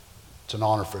It's an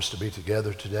honor for us to be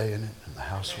together today, isn't it? In the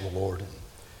house of the Lord and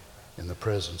in the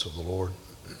presence of the Lord.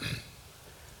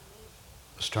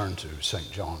 Let's turn to St.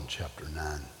 John chapter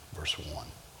 9, verse 1.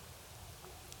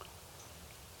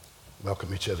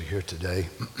 Welcome each of you here today.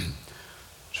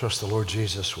 Trust the Lord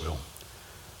Jesus will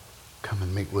come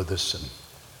and meet with us and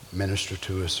minister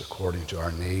to us according to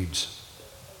our needs.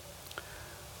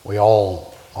 We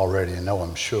all already know,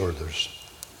 I'm sure, there's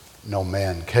no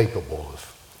man capable of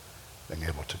being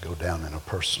able to go down in a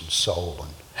person's soul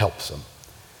and help them,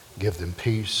 give them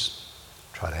peace,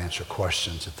 try to answer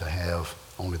questions that they have.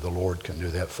 Only the Lord can do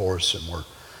that for us, and we're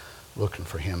looking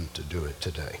for him to do it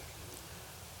today.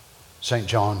 St.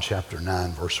 John chapter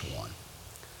 9, verse 1.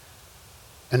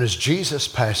 And as Jesus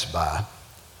passed by,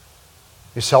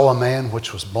 he saw a man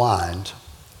which was blind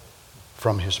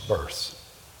from his birth.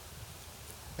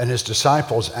 And his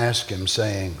disciples asked him,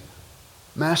 saying,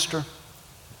 Master,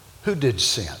 who did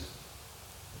sin,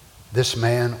 this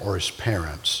man or his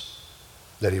parents,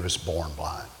 that he was born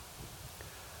blind?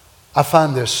 I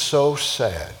find this so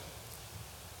sad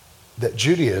that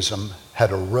Judaism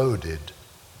had eroded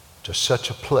to such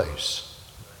a place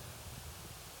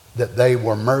that they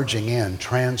were merging in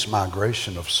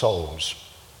transmigration of souls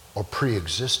or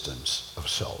pre-existence of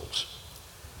souls.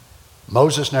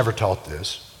 Moses never taught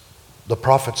this. The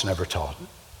prophets never taught it.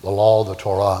 The law, the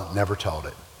Torah, never taught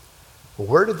it. Well,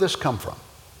 where did this come from?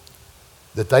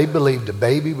 That they believed a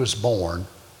baby was born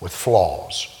with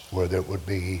flaws, whether it would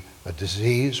be a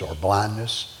disease or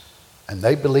blindness, and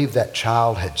they believed that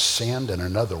child had sinned in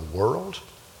another world,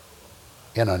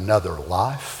 in another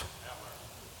life.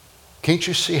 Can't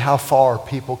you see how far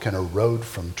people can erode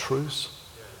from truth?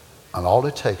 And all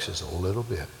it takes is a little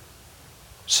bit.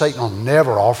 Satan will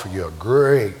never offer you a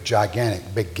great,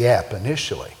 gigantic, big gap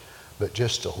initially, but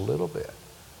just a little bit.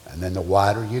 And then the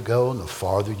wider you go and the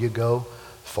farther you go,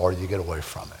 the farther you get away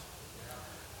from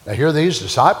it. Now here these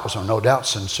disciples are no doubt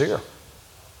sincere.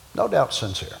 No doubt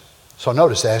sincere. So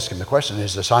notice they ask him the question.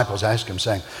 His disciples ask him,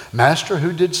 saying, Master,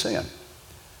 who did sin,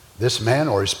 this man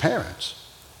or his parents,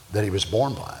 that he was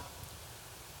born blind?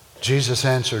 Jesus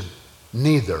answered,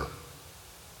 Neither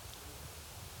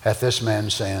hath this man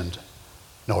sinned,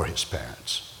 nor his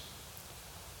parents,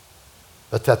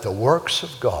 but that the works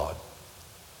of God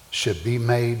should be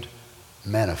made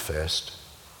manifest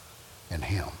in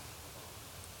him.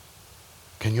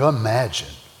 Can you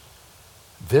imagine?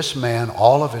 This man,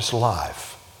 all of his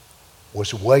life,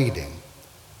 was waiting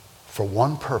for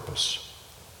one purpose,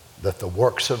 that the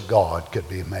works of God could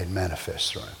be made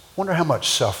manifest through him. Wonder how much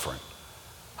suffering,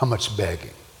 how much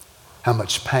begging, how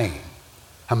much pain,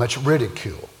 how much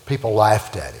ridicule. People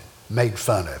laughed at him, made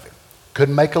fun of him.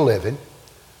 Couldn't make a living,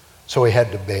 so he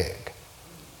had to beg.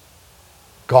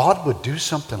 God would do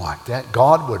something like that.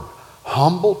 God would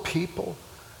humble people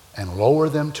and lower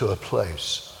them to a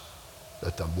place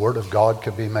that the Word of God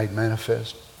could be made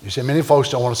manifest. You see, many folks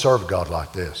don't want to serve God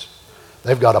like this.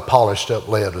 They've got a polished up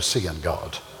Laodicean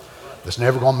God that's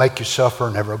never going to make you suffer,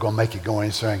 never going to make you go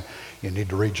anything. You need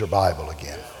to read your Bible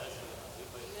again.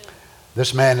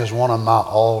 This man is one of my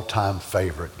all-time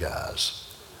favorite guys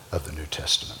of the New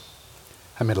Testament.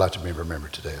 How many would like to be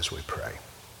remembered today as we pray?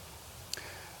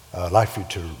 I'd like for you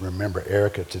to remember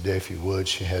Erica today, if you would.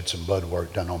 She had some blood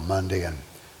work done on Monday, and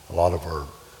a lot of her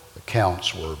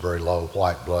counts were very low: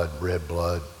 white blood, red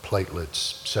blood,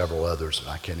 platelets, several others.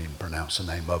 I can't even pronounce the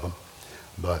name of them.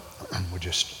 But we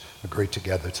just agreed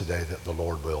together today that the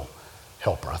Lord will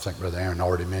help her. I think Brother Aaron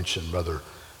already mentioned Brother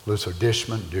Luther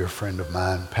Dishman, dear friend of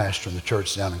mine, pastor in the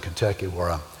church down in Kentucky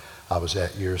where I was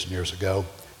at years and years ago.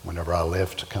 Whenever I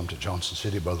left to come to Johnson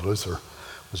City, Brother Luther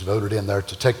was voted in there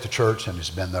to take the church, and he's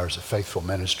been there as a faithful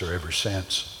minister ever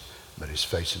since. But he's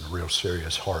facing a real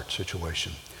serious heart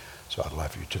situation. So I'd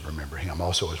like for you to remember him.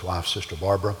 Also his wife, Sister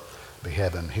Barbara,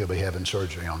 he'll be having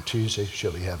surgery on Tuesday.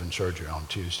 She'll be having surgery on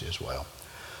Tuesday as well.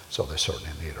 So they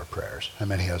certainly need our prayers. How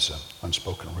many has an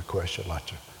unspoken request? You'd like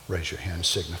to raise your hand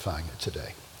signifying it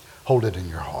today. Hold it in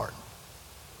your heart.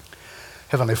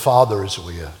 Heavenly Father, as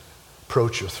we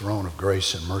approach your throne of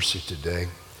grace and mercy today,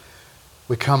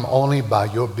 we come only by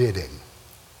your bidding.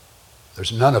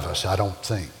 There's none of us, I don't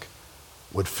think,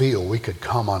 would feel we could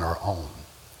come on our own.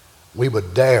 We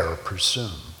would dare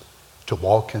presume to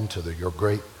walk into your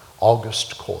great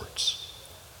august courts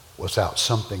without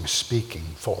something speaking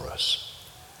for us.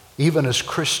 Even as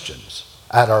Christians,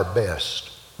 at our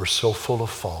best, we're so full of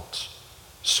faults,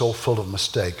 so full of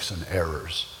mistakes and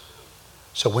errors.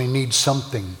 So we need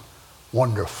something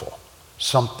wonderful,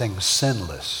 something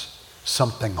sinless,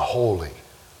 something holy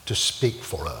to speak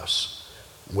for us.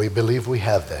 We believe we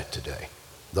have that today,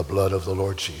 the blood of the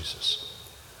Lord Jesus.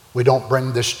 We don't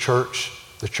bring this church,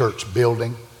 the church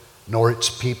building, nor its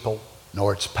people,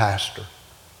 nor its pastor,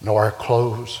 nor our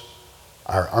clothes,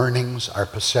 our earnings, our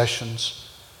possessions,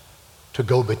 to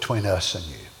go between us and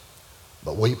you.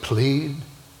 But we plead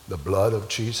the blood of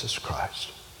Jesus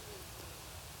Christ.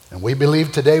 And we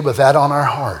believe today with that on our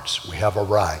hearts, we have a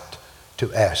right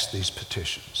to ask these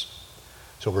petitions.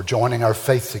 So we're joining our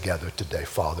faith together today,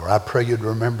 Father. I pray you'd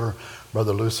remember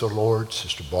Brother Luther, Lord,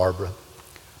 Sister Barbara,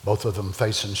 both of them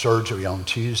facing surgery on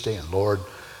Tuesday. And Lord,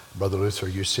 Brother Luther,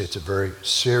 you see it's a very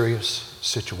serious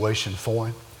situation for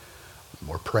him.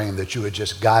 We're praying that you would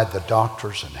just guide the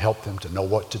doctors and help them to know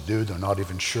what to do. They're not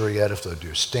even sure yet if they'll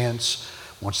do stents.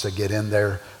 Once they get in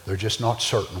there, they're just not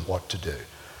certain what to do.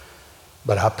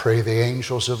 But I pray the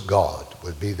angels of God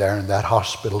would be there in that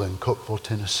hospital in Cookeville,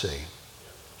 Tennessee.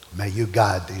 May you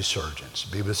guide these surgeons.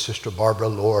 Be with Sister Barbara,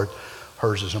 Lord.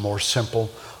 Hers is a more simple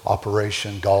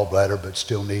operation, gallbladder, but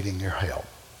still needing your help.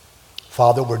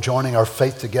 Father, we're joining our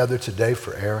faith together today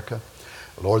for Erica.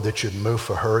 Lord, that you'd move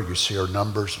for her. You see her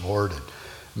numbers, Lord, and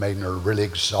made her really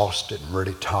exhausted and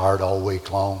really tired all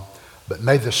week long. But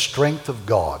may the strength of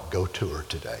God go to her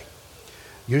today.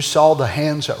 You saw the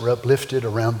hands that were uplifted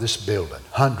around this building,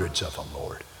 hundreds of them,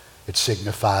 Lord. It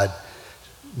signified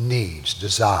needs,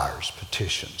 desires,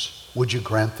 petitions. Would you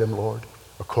grant them, Lord,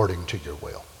 according to your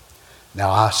will?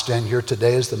 Now I stand here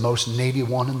today as the most needy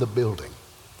one in the building.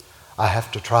 I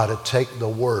have to try to take the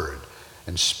word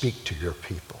and speak to your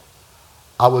people.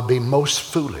 I would be most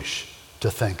foolish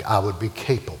to think I would be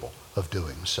capable of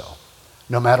doing so.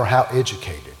 No matter how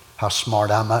educated, how smart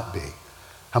I might be,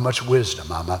 how much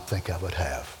wisdom I might think I would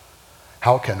have.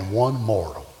 How can one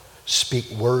mortal speak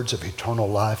words of eternal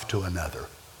life to another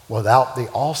without the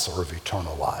author of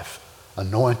eternal life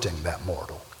anointing that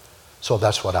mortal? So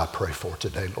that's what I pray for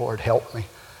today. Lord, help me.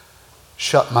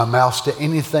 Shut my mouth to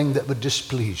anything that would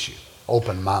displease you.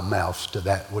 Open my mouth to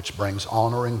that which brings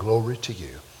honor and glory to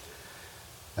you.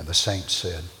 And the saints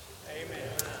said, amen.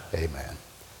 Amen.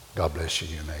 God bless you.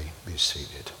 You may be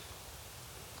seated.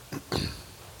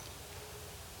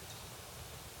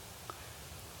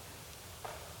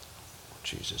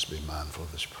 Jesus, be mindful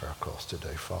of this prayer cloth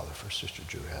today, Father, for Sister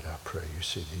Juliet. I pray you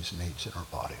see these needs in her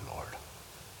body, Lord.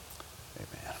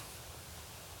 Amen.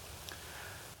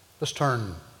 Let's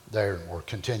turn there, or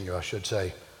continue, I should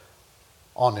say,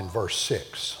 on in verse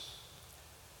 6.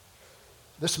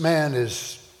 This man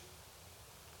is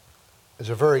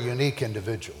a very unique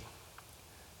individual.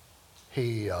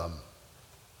 He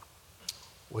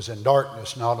was in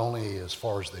darkness not only as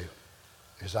far as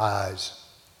his eyes,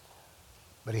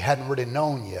 but he hadn't really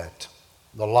known yet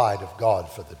the light of God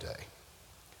for the day.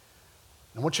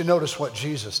 And once you notice what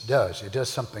Jesus does, he does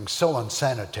something so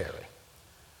unsanitary,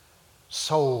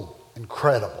 so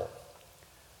incredible.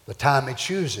 The time he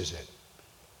chooses it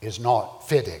is not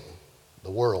fitting,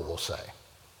 the world will say.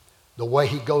 The way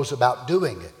he goes about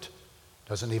doing it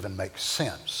doesn't even make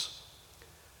sense.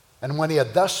 And when he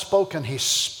had thus spoken, he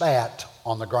spat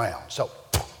on the ground. So,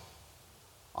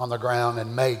 on the ground,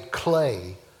 and made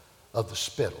clay of the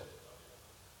spittle.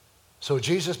 So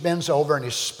Jesus bends over and he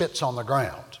spits on the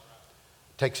ground.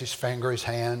 Takes his finger, his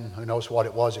hand, who knows what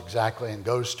it was exactly, and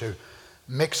goes to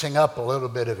mixing up a little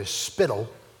bit of his spittle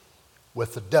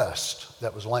with the dust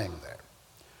that was laying there.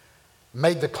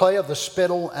 Made the clay of the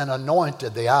spittle and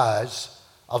anointed the eyes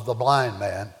of the blind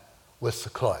man with the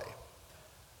clay.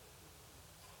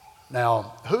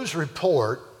 Now, whose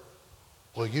report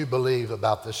will you believe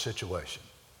about this situation?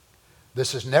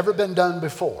 This has never been done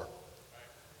before.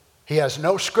 He has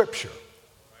no scripture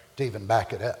to even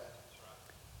back it up.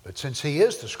 But since he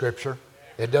is the scripture,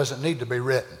 it doesn't need to be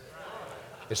written.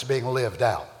 It's being lived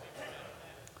out.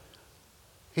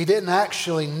 He didn't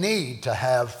actually need to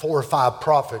have 4 or 5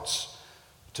 prophets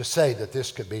to say that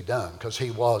this could be done, because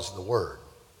he was the Word.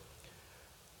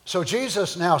 So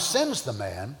Jesus now sends the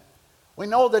man. We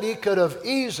know that he could have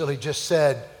easily just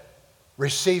said,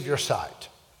 receive your sight,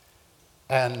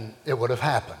 and it would have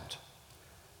happened.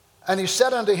 And he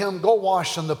said unto him, go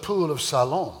wash in the pool of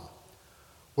Siloam,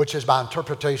 which is by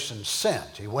interpretation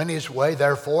sent. He went his way,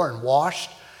 therefore, and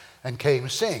washed and came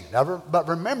seeing. But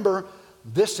remember,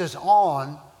 this is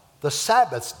on the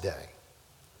Sabbath day.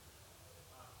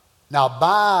 Now,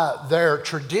 by their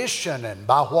tradition and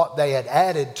by what they had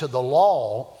added to the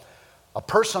law, a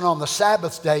person on the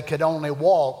Sabbath day could only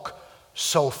walk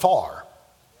so far.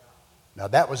 Now,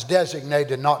 that was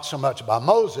designated not so much by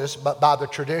Moses, but by the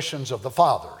traditions of the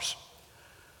fathers.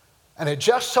 And it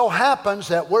just so happens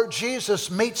that where Jesus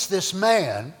meets this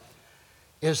man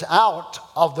is out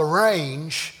of the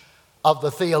range of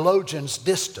the theologian's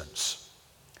distance.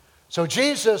 So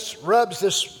Jesus rubs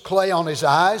this clay on his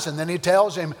eyes, and then he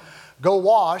tells him, go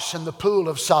wash in the pool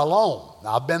of Siloam.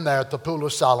 Now, I've been there at the pool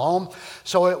of Siloam.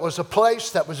 So it was a place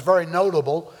that was very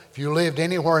notable. If you lived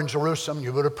anywhere in Jerusalem,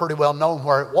 you would have pretty well known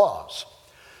where it was.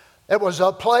 It was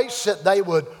a place that they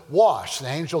would wash. The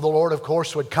angel of the Lord, of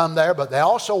course, would come there, but they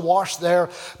also washed there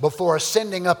before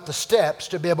ascending up the steps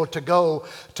to be able to go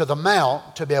to the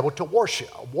mount to be able to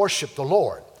worship the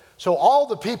Lord. So all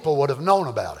the people would have known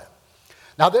about it.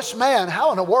 Now this man,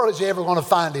 how in the world is he ever going to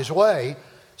find his way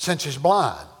since he's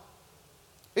blind?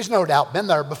 He's no doubt been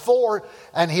there before,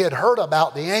 and he had heard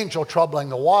about the angel troubling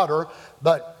the water,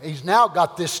 but he's now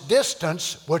got this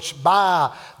distance, which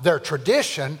by their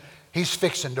tradition, he's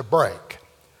fixing to break.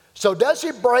 So does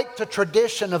he break the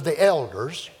tradition of the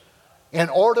elders in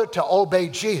order to obey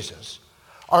Jesus?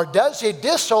 Or does he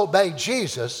disobey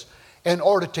Jesus in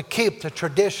order to keep the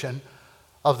tradition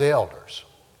of the elders?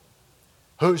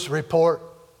 Whose report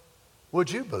would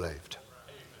you believe?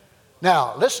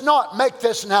 Now, let's not make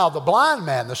this now the blind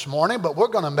man this morning, but we're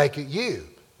going to make it you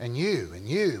and you and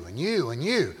you and you and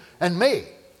you and me.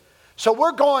 So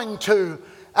we're going to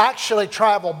actually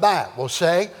travel back, we'll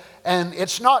say, and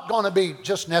it's not going to be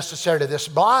just necessarily this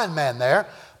blind man there,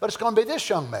 but it's going to be this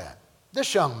young man,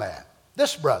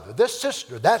 this brother, this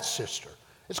sister, that sister.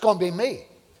 It's going to be me.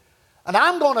 And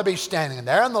I'm going to be standing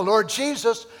there, and the Lord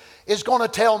Jesus is going to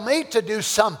tell me to do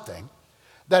something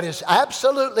that is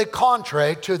absolutely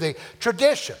contrary to the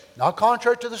tradition, not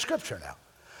contrary to the Scripture now,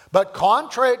 but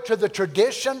contrary to the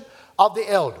tradition of the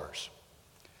elders.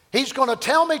 He's going to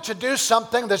tell me to do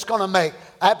something that's going to make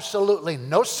absolutely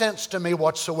no sense to me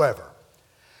whatsoever.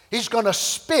 He's going to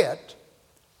spit,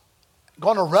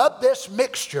 going to rub this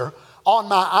mixture on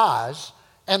my eyes,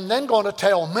 and then going to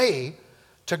tell me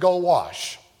to go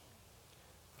wash.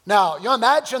 Now, you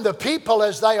imagine the people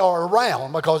as they are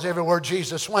around, because everywhere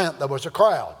Jesus went, there was a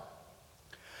crowd.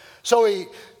 So he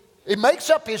makes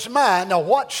up his mind, now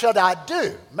what should I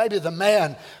do? Maybe the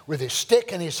man with his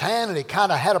stick in his hand, and he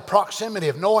kind of had a proximity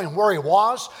of knowing where he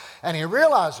was, and he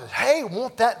realizes, hey,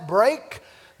 won't that break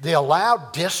the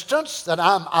allowed distance that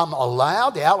I'm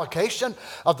allowed, the allocation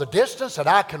of the distance that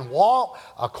I can walk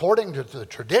according to the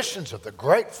traditions of the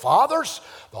great fathers,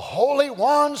 the holy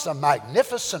ones, the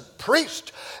magnificent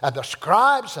priests, and the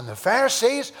scribes and the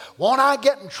Pharisees? Won't I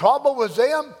get in trouble with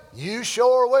them? You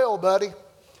sure will, buddy.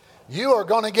 You are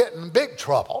going to get in big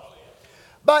trouble.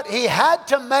 But he had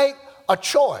to make a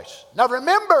choice. Now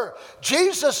remember,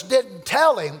 Jesus didn't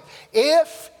tell him,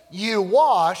 if you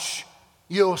wash,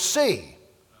 you'll see.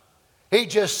 He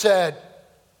just said,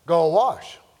 go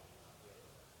wash.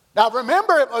 Now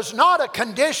remember, it was not a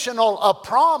conditional, a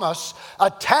promise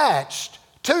attached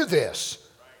to this.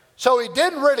 So he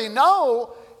didn't really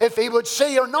know if he would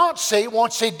see or not see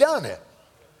once he'd done it.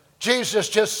 Jesus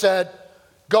just said,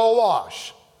 go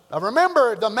wash. Now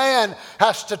remember, the man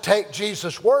has to take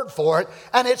Jesus' word for it,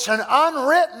 and it's an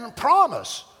unwritten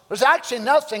promise. There's actually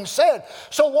nothing said.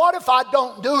 So what if I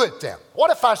don't do it then?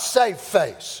 What if I save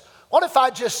face? What if I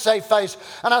just save face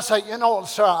and I say, you know,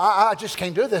 sir, I just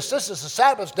can't do this. This is a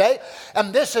Sabbath day,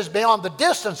 and this is beyond the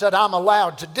distance that I'm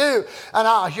allowed to do. And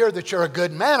I hear that you're a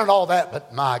good man and all that,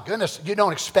 but my goodness, you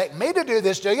don't expect me to do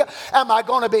this, do you? Am I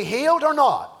going to be healed or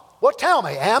not? Well, tell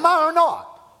me, am I or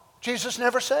not? Jesus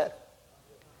never said.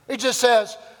 He just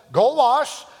says, go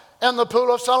wash in the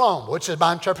pool of Siloam, which is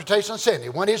my interpretation of sin. He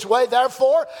went his way,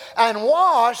 therefore, and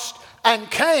washed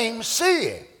and came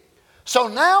seeing. So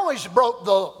now he's broke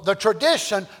the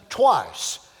tradition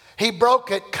twice. He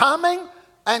broke it coming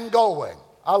and going.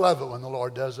 I love it when the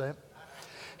Lord does that.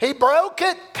 He broke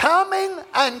it coming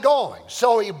and going.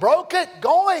 So he broke it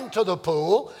going to the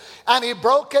pool, and he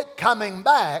broke it coming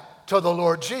back to the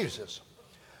Lord Jesus.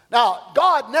 Now,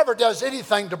 God never does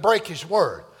anything to break his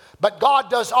word, but God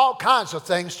does all kinds of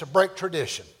things to break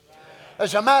tradition.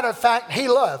 As a matter of fact, he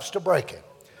loves to break it.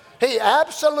 He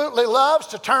absolutely loves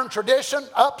to turn tradition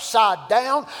upside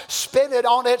down, spin it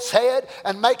on its head,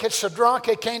 and make it so drunk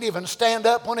it can't even stand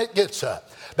up when it gets up.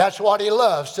 That's what he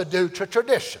loves to do to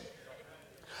tradition.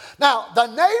 Now, the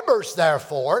neighbors,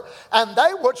 therefore, and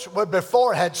they which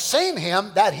before had seen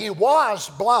him that he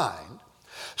was blind,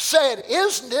 said,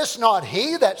 isn't this not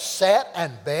he that sat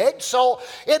and begged? So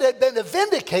it had been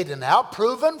vindicated now,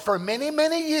 proven for many,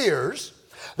 many years,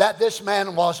 that this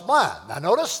man was blind. Now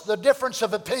notice the difference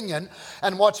of opinion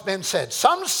and what's been said.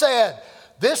 Some said,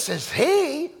 this is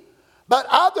he, but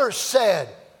others said,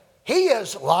 he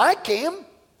is like him,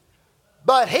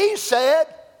 but he said,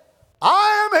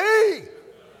 I am he.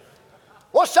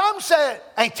 Well, some said,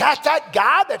 ain't that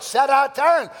guy that sat out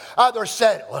there? And others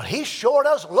said, well, he sure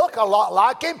does look a lot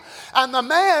like him. And the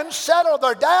man settled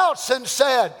their doubts and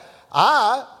said,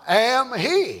 I am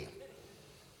he.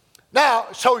 Now,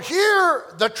 so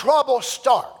here the trouble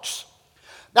starts.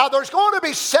 Now, there's going to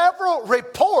be several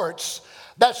reports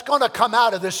that's going to come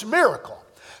out of this miracle.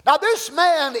 Now, this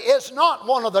man is not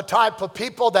one of the type of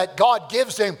people that God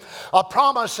gives him a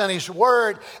promise in his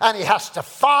word, and he has to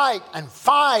fight and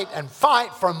fight and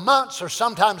fight for months or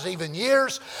sometimes even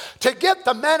years to get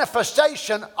the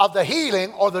manifestation of the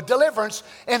healing or the deliverance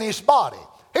in his body.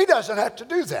 He doesn't have to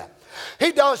do that.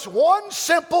 He does one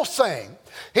simple thing.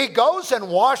 He goes and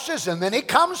washes, and then he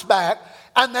comes back,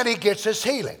 and then he gets his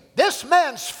healing. This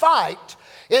man's fight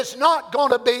is not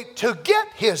going to be to get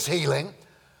his healing,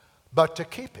 but to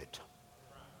keep it.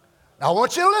 Now, I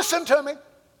want you to listen to me.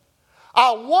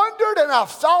 I wondered and I've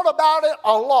thought about it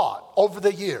a lot over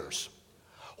the years.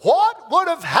 What would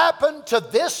have happened to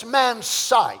this man's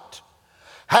sight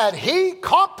had he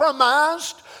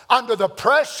compromised under the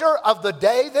pressure of the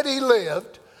day that he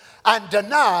lived and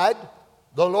denied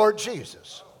the Lord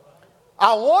Jesus?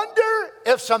 I wonder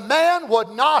if some man would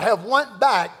not have went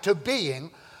back to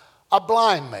being a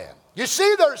blind man. You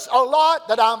see, there's a lot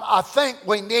that I think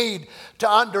we need to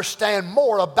understand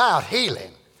more about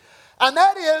healing. And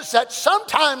that is that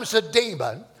sometimes a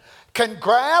demon can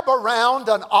grab around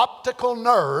an optical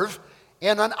nerve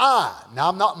in an eye. Now,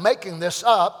 I'm not making this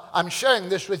up. I'm sharing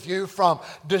this with you from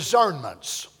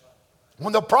discernments.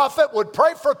 When the prophet would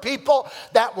pray for people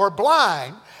that were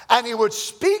blind, and he would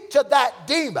speak to that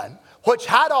demon, which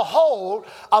had a hold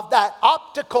of that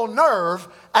optical nerve,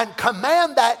 and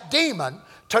command that demon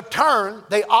to turn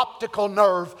the optical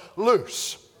nerve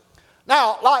loose.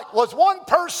 Now, like with one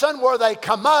person where they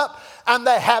come up and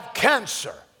they have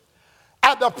cancer,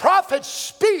 and the prophet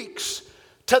speaks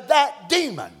to that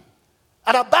demon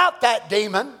and about that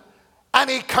demon, and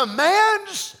he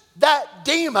commands that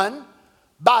demon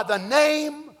by the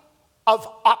name of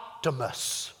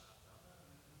Optimus.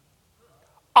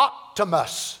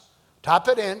 Optimus. Type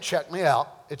it in, check me out.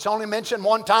 It's only mentioned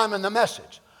one time in the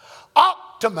message.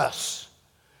 Optimus.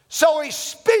 So he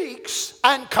speaks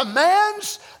and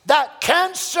commands that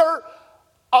cancer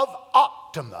of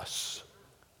Optimus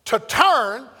to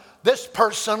turn this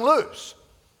person loose.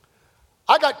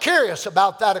 I got curious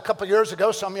about that a couple years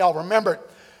ago. Some of y'all remember it.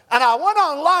 And I went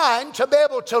online to be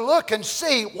able to look and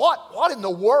see what in the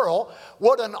world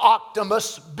would an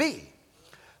Optimus be.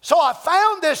 So I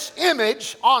found this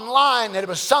image online, and it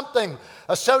was something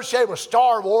associated with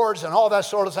Star Wars and all that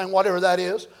sort of thing, whatever that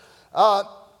is.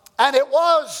 And it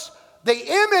was the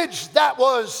image that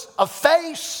was a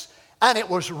face, and it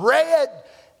was red,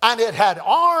 and it had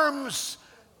arms.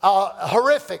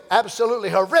 Horrific, absolutely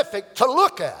horrific to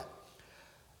look at.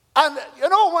 And, you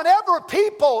know, whenever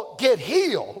people get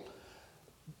healed,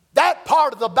 that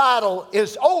part of the battle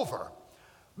is over.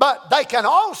 But they can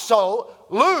also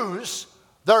lose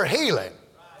their healing.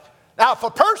 Now, if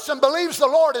a person believes the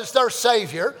Lord is their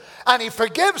Savior and He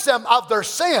forgives them of their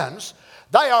sins,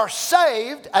 they are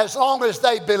saved as long as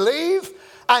they believe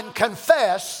and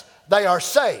confess they are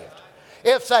saved.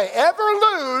 If they ever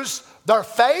lose their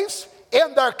faith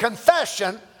in their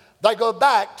confession, they go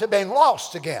back to being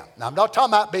lost again. Now, I'm not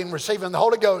talking about receiving the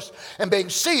Holy Ghost and being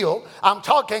sealed. I'm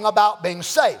talking about being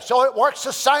saved. So it works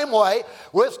the same way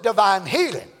with divine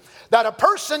healing, that a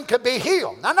person could be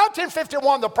healed. Now,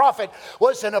 1951, the prophet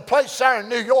was in a place there in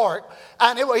New York,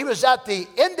 and he was at the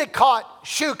Endicott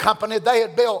Shoe Company. They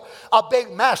had built a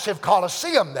big, massive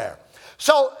coliseum there.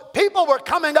 So people were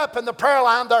coming up in the prayer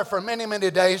line there for many,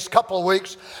 many days, a couple of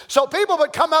weeks. So people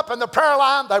would come up in the prayer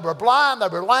line. They were blind, they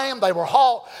were lame, they were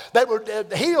halt. They were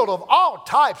healed of all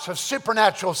types of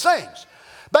supernatural things.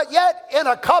 But yet, in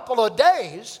a couple of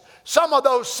days, some of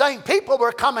those same people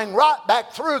were coming right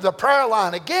back through the prayer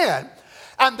line again,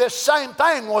 and this same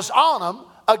thing was on them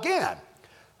again.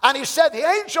 And he said the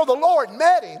angel of the Lord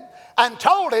met him and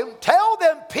told him, tell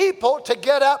them people to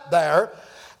get up there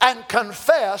and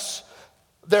confess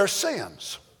their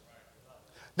sins.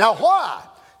 Now, why?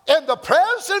 In the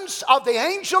presence of the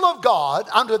angel of God,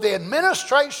 under the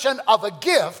administration of a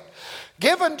gift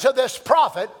given to this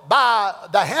prophet by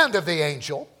the hand of the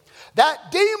angel,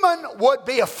 that demon would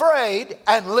be afraid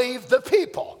and leave the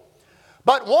people.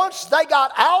 But once they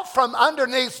got out from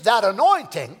underneath that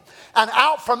anointing and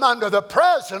out from under the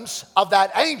presence of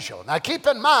that angel. Now keep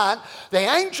in mind, the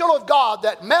angel of God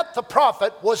that met the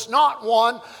prophet was not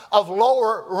one of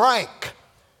lower rank.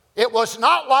 It was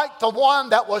not like the one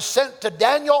that was sent to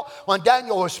Daniel when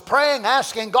Daniel was praying,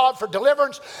 asking God for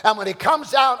deliverance. And when he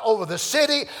comes down over the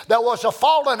city, there was a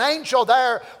fallen angel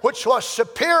there which was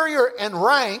superior in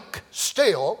rank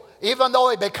still, even though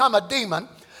he became a demon.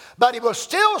 but he was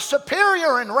still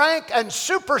superior in rank and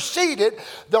superseded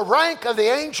the rank of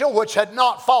the angel which had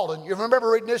not fallen. You remember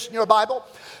reading this in your Bible?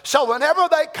 So whenever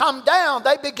they come down,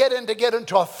 they begin to get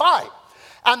into a fight.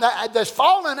 And this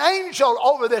fallen angel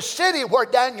over this city where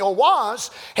Daniel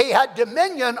was, he had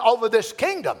dominion over this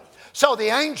kingdom. So the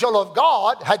angel of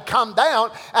God had come down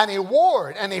and he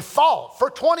warred and he fought for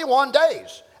 21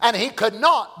 days. And he could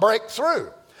not break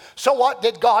through. So what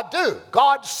did God do?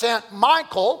 God sent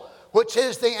Michael, which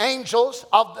is the angel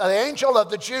of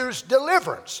the Jews'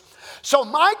 deliverance. So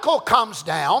Michael comes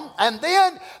down, and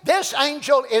then this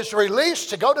angel is released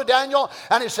to go to Daniel,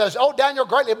 and he says, "Oh, Daniel,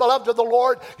 greatly beloved of the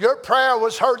Lord, your prayer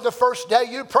was heard the first day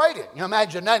you prayed it." You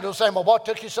imagine Daniel saying, "Well, what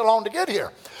took you so long to get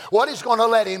here?" What he's going to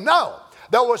let him know.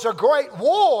 There was a great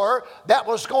war that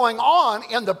was going on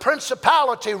in the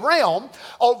principality realm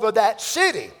over that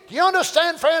city. Do you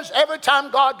understand, friends? Every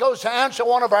time God goes to answer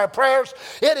one of our prayers,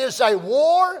 it is a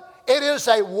war. It is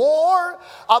a war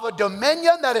of a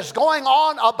dominion that is going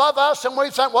on above us. And we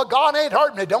think, "Well, God ain't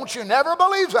heard me." Don't you never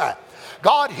believe that.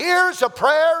 God hears the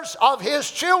prayers of his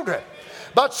children.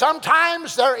 But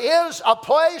sometimes there is a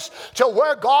place to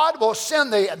where God will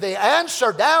send the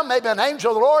answer down. Maybe an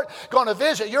angel of the Lord going to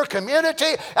visit your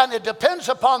community, and it depends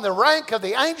upon the rank of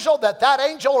the angel that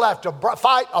angel will have to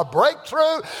fight a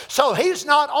breakthrough. So he's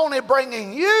not only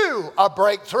bringing you a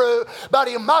breakthrough, but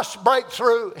he must break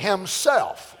through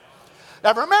himself.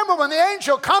 Now remember, when the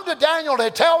angel comes to Daniel and he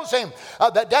tells him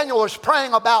that Daniel was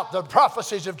praying about the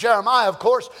prophecies of Jeremiah, of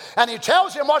course, and he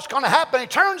tells him what's going to happen. He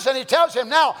turns and he tells him,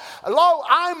 "Now, lo,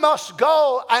 I must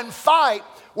go and fight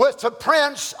with the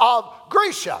prince of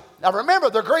Grecia." Now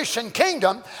remember, the Grecian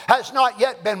kingdom has not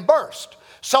yet been burst.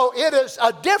 So it is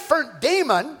a different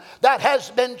demon that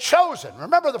has been chosen.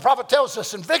 Remember, the prophet tells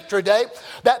us in Victory Day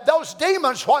that those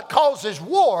demons, what causes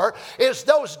war is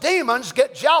those demons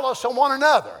get jealous of one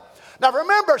another. Now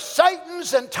remember,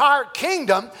 Satan's entire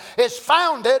kingdom is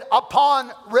founded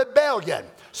upon rebellion,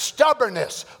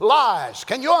 stubbornness, lies.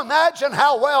 Can you imagine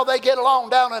how well they get along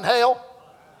down in hell?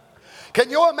 Can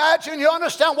you imagine? You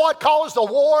understand what caused the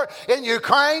war in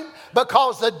Ukraine?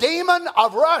 Because the demon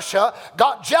of Russia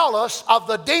got jealous of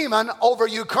the demon over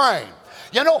Ukraine.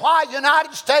 You know why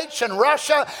United States and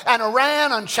Russia and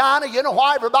Iran and China, you know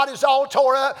why everybody's all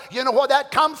tore up? You know where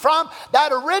that come from?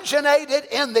 That originated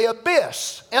in the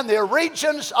abyss, in the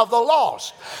regions of the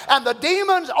lost. And the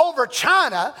demons over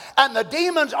China and the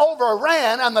demons over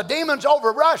Iran and the demons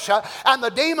over Russia and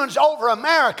the demons over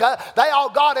America, they all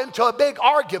got into a big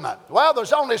argument. Well,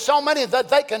 there's only so many that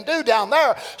they can do down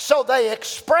there, so they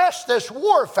express this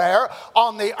warfare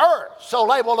on the earth. So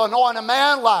they will anoint a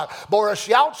man like Boris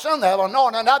Yeltsin, they'll anoint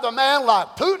another man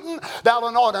like Putin, they'll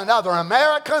anoint another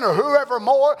American or whoever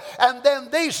more, and then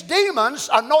these demons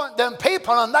anoint them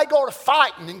people and they go to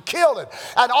fighting and killing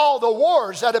and all the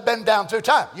wars that have been down through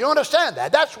time. You understand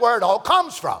that? That's where it all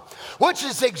comes from, which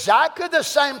is exactly the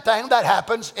same thing that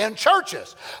happens in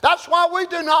churches. That's why we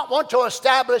do not want to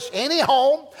establish any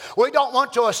home. We don't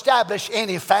want to establish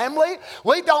any family.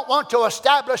 We don't want to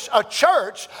establish a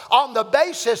church on the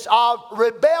basis of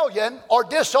rebellion or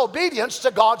disobedience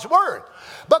to God's word.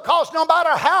 Because no matter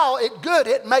how good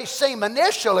it may seem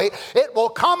initially, it will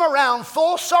come around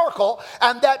full circle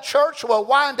and that church will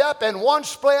wind up in one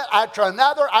split after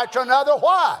another after another.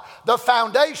 Why? The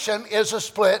foundation is a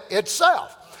split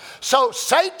itself. So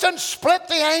Satan split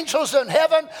the angels in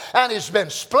heaven and has been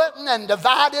splitting and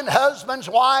dividing husbands,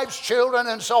 wives, children,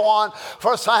 and so on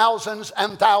for thousands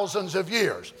and thousands of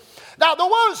years. Now, there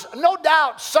was no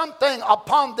doubt something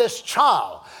upon this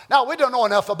child. Now, we don't know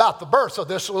enough about the birth of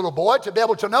this little boy to be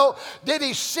able to know. Did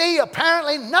he see?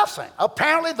 Apparently nothing.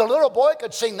 Apparently the little boy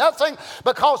could see nothing,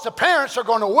 because the parents are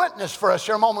going to witness for us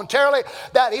here momentarily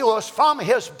that he was from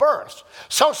his birth.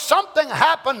 So something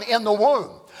happened in the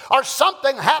womb. Or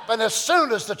something happened as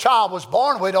soon as the child was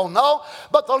born. We don't know.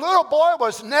 But the little boy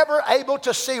was never able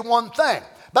to see one thing.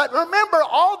 But remember,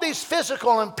 all these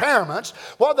physical impairments,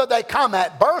 whether they come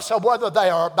at birth or whether they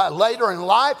are later in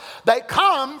life, they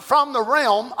come from the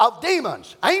realm of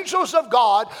demons. Angels of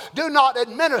God do not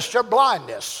administer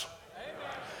blindness.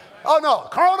 Oh no,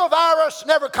 coronavirus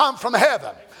never come from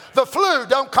heaven. The flu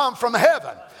don't come from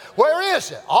heaven. Where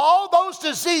is it? All those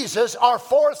diseases are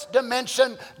fourth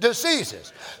dimension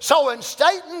diseases. So when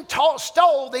Satan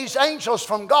stole these angels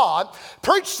from God,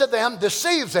 preached to them,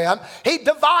 deceived them, he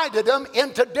divided them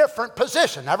into different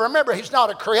positions. Now remember, he's not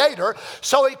a creator,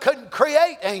 so he couldn't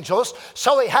create angels.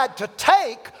 So he had to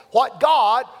take what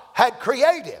God had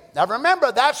created. Now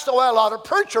remember, that's the way a lot of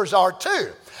preachers are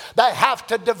too. They have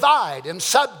to divide and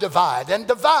subdivide and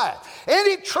divide.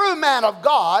 Any true man of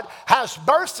God has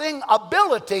birthing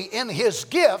ability in his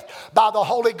gift by the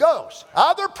Holy Ghost.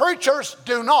 Other preachers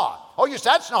do not. Oh, you say,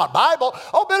 that's not Bible.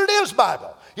 Oh, but it is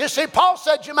Bible. You see, Paul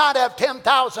said you might have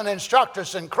 10,000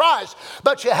 instructors in Christ,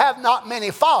 but you have not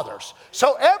many fathers.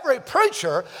 So every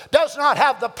preacher does not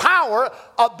have the power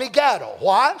of begattal.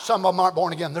 Why? Some of them aren't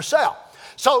born again themselves.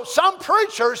 So some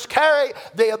preachers carry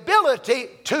the ability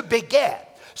to beget.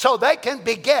 So they can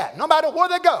beget, no matter where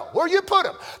they go, where you put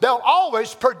them. They'll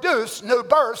always produce new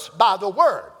births by the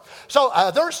word. So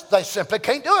others, they simply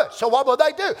can't do it. So what will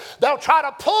they do? They'll try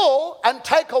to pull and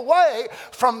take away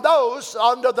from those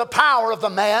under the power of the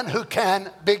man who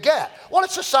can beget. Well,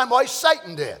 it's the same way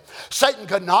Satan did. Satan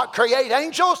could not create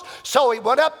angels, so he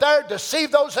went up there,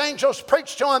 deceived those angels,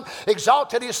 preached to them,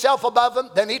 exalted himself above them,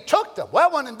 then he took them.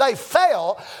 Well, when they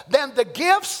fell, then the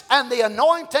gifts and the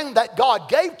anointing that God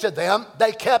gave to them,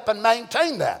 they kept and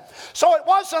maintained that. So it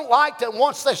wasn't like that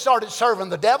once they started serving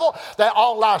the devil, they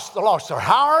all lost their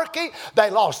hierarchy, they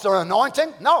lost their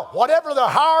anointing. No, whatever their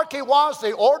hierarchy was,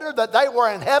 the order that they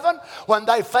were in heaven, when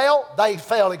they fell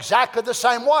exactly the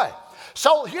same way.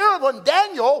 So here when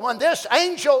Daniel, when this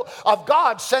angel of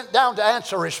God sent down to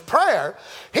answer his prayer,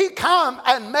 he come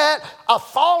and met a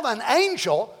fallen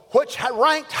angel which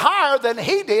ranked higher than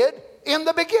he did in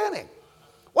the beginning.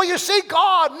 Well, you see,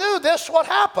 God knew this would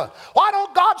happen. Why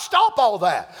don't God stop all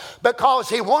that? Because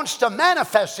he wants to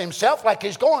manifest himself like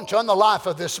he's going to in the life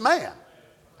of this man.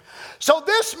 So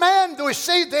this man we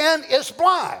see then is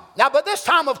blind. Now, by this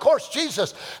time, of course,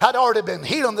 Jesus had already been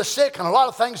healing the sick and a lot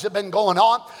of things had been going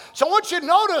on. So I want you to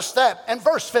notice that in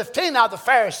verse 15, now the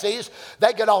Pharisees,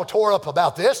 they get all tore up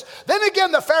about this. Then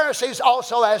again, the Pharisees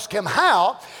also asked him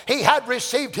how he had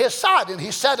received his sight. And he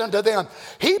said unto them,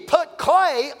 he put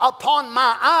clay upon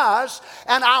my eyes,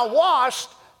 and I washed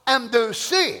and do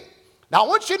see. Now, I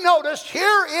want you to notice,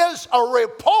 here is a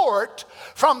report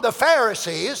from the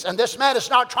Pharisees, and this man is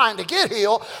not trying to get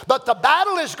healed, but the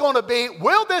battle is going to be,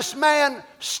 will this man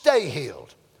stay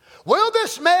healed? Will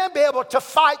this man be able to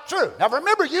fight through? Now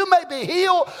remember, you may be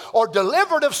healed or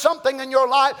delivered of something in your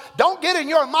life. Don't get in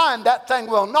your mind that thing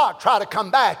will not try to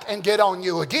come back and get on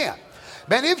you again.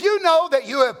 Many of you know that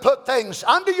you have put things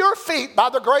under your feet by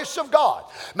the grace of God.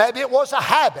 Maybe it was a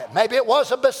habit. Maybe it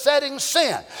was a besetting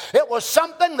sin. It was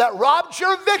something that robbed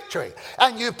your victory.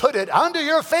 And you put it under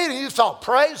your feet and you thought,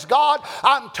 praise God,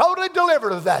 I'm totally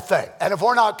delivered of that thing. And if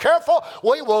we're not careful,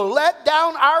 we will let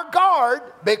down our guard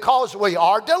because we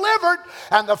are delivered.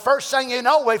 And the first thing you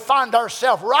know, we find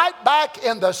ourselves right back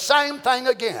in the same thing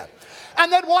again. And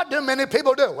then what do many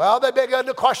people do? Well, they begin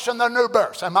to question their new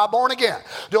birth. Am I born again?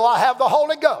 Do I have the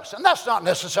Holy Ghost? And that's not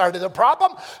necessarily the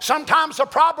problem. Sometimes the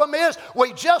problem is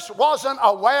we just wasn't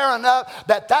aware enough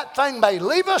that that thing may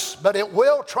leave us, but it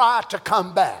will try to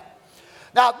come back.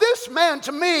 Now, this man,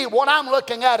 to me, what I'm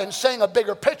looking at and seeing a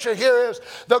bigger picture here is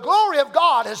the glory of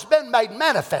God has been made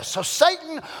manifest. So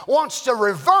Satan wants to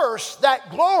reverse that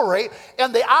glory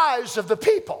in the eyes of the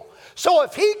people. So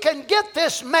if he can get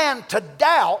this man to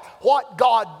doubt what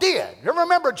God did. You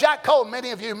remember Jack Coe,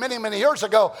 many of you, many years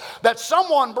ago, that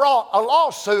someone brought a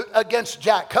lawsuit against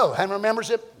Jack Coe. And remembers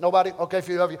it? Nobody? Okay, a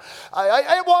few of you.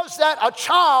 It was that a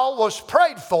child was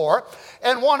prayed for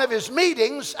in one of his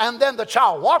meetings, and then the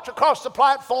child walked across the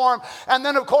platform, and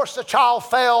then, of course, the child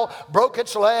fell, broke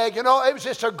its leg. You know, it was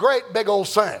just a great big old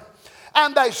thing.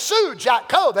 And they sued Jack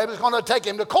Coe. They was going to take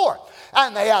him to court.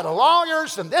 And they had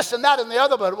lawyers and this and that and the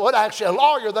other, but it was actually a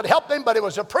lawyer that helped him, but it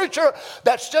was a preacher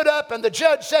that stood up, and the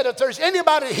judge said, if there's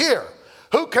anybody here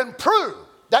who can prove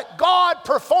that God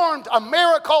performed a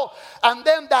miracle and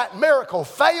then that miracle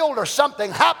failed or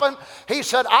something happened, he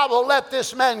said, I will let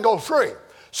this man go free.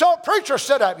 So a preacher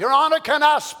stood up, Your Honor, can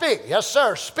I speak? Yes,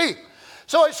 sir, speak.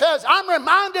 So he says, I'm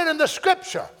reminded in the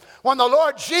scripture when the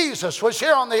Lord Jesus was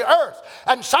here on the earth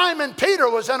and Simon Peter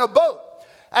was in a boat.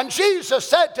 And Jesus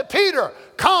said to Peter,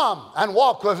 come and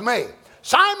walk with me.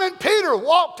 Simon Peter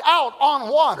walked out on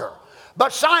water.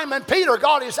 But Simon Peter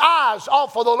got his eyes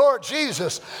off of the Lord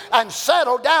Jesus and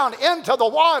settled down into the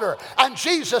water. And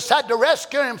Jesus had to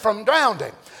rescue him from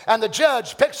drowning. And the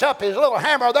judge picks up his little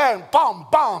hammer there and boom,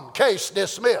 boom, case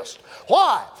dismissed.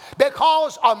 Why?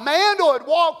 Because a man who had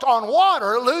walked on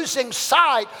water, losing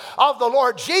sight of the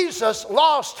Lord Jesus,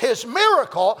 lost his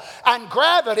miracle and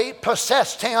gravity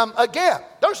possessed him again.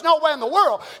 There's no way in the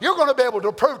world you're going to be able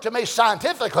to prove to me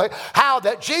scientifically how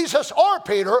that Jesus or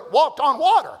Peter walked on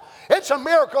water. It's a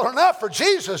miracle enough for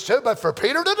Jesus to, but for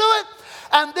Peter to do it?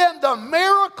 And then the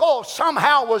miracle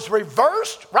somehow was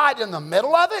reversed right in the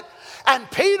middle of it. And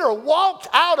Peter walked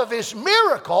out of his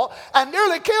miracle and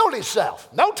nearly killed himself.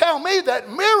 Don't tell me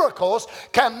that miracles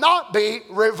cannot be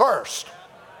reversed.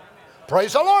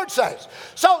 Praise the Lord, saints.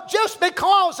 So just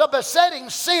because of besetting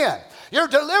sin, you're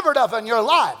delivered of in your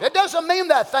life, it doesn't mean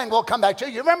that thing will come back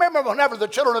to you. Remember whenever the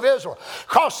children of Israel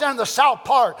crossed in the south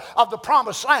part of the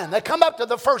promised land, they come up to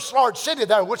the first large city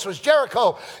there, which was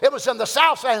Jericho. It was in the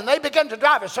south land, and they began to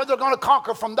drive it. So they're going to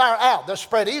conquer from there out. They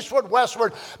spread eastward,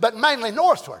 westward, but mainly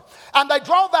northward. And they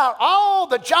drove out all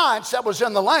the giants that was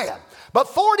in the land. But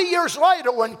 40 years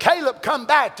later, when Caleb come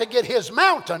back to get his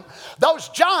mountain, those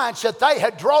giants that they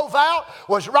had drove out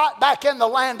was right back in the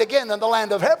land again, in the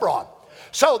land of Hebron.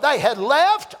 So they had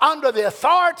left under the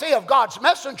authority of God's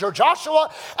messenger,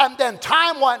 Joshua, and then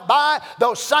time went by,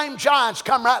 those same giants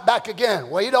come right back again.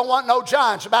 Well, you don't want no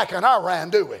giants back in our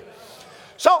land, do we?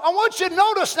 So I want you to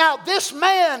notice now, this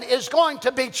man is going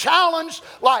to be challenged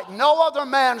like no other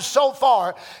man so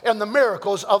far in the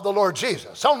miracles of the Lord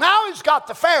Jesus. So now he's got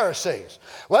the Pharisees.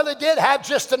 Well, they did have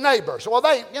just the neighbors. Well,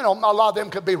 they, a lot of them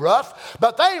could be rough,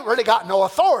 but they ain't really got no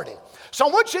authority. So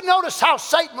I want you to notice how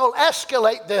Satan will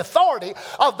escalate the authority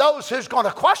of those who's going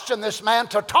to question this man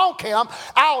to talk him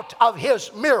out of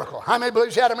his miracle. How many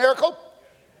believes he had a miracle?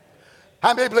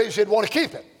 How many believes he'd want to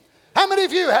keep it? How many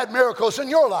of you had miracles in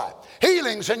your life?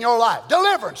 Healings in your life?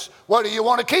 Deliverance? Well, do you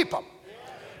want to keep them?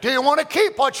 Do you want to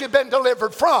keep what you've been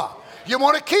delivered from? You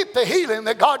want to keep the healing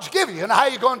that God's given you. And how are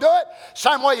you going to do it?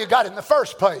 Same way you got it in the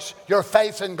first place. Your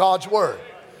faith in God's word.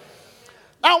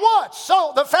 Now what?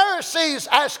 So the Pharisees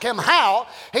asked him how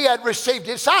he had received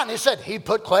his sight. He said, he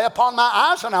put clay upon my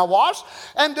eyes and I washed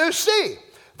and do see.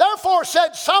 Therefore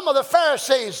said some of the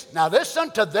Pharisees, now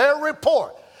listen to their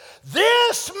report.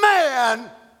 This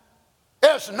man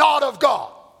is not of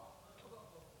God.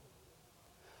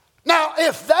 Now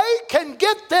if they can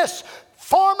get this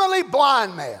formerly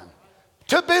blind man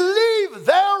to believe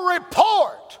their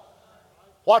report,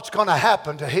 what's going to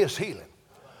happen to his healing?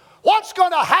 What's going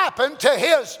to happen to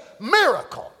his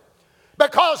miracle?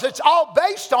 Because it's all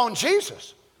based on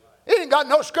Jesus. He ain't got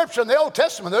no scripture in the Old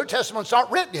Testament. The New Testament's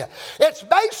not written yet. It's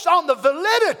based on the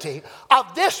validity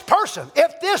of this person.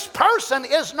 If this person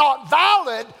is not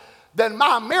valid, then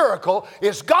my miracle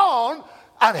is gone,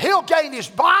 and he'll gain his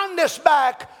blindness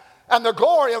back, and the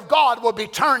glory of God will be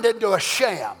turned into a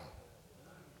sham.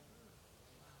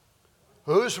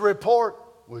 Whose report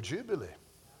would you believe?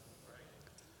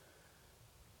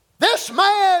 This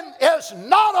man is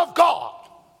not of God.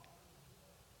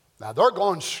 Now they're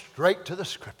going straight to the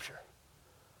scripture.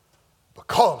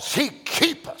 Because he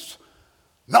keepeth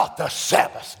not the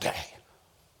Sabbath day.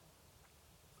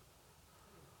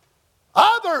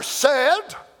 Others said,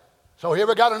 so here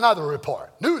we got another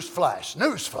report. Newsflash,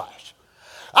 newsflash.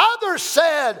 Others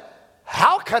said,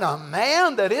 how can a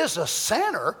man that is a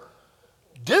sinner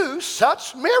do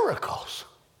such miracles?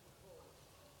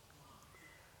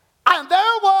 And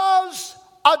there was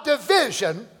a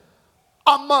division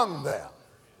among them.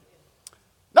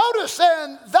 Notice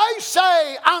then, they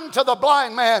say unto the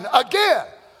blind man again,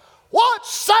 what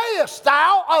sayest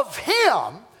thou of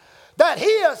him that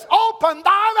he has opened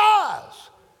thine eyes?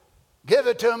 Give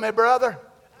it to me, brother.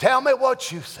 Tell me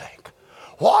what you think.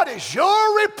 What is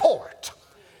your report?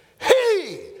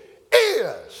 He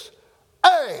is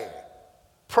a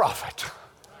prophet.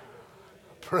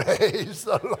 Praise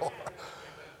the Lord.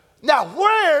 Now,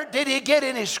 where did he get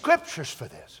any scriptures for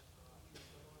this?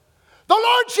 The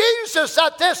Lord Jesus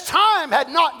at this time had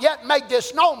not yet made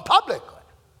this known publicly.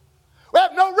 We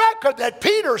have no record that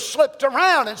Peter slipped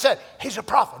around and said, he's a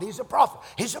prophet, he's a prophet,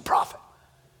 he's a prophet.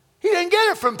 He didn't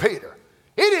get it from Peter.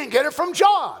 He didn't get it from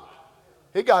John.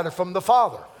 He got it from the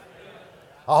Father.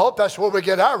 I hope that's where we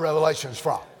get our revelations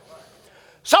from.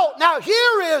 So now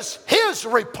here is his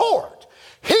report.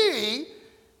 He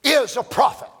is a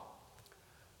prophet.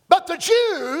 But the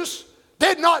Jews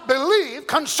did not believe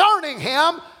concerning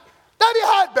him that he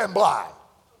had been blind.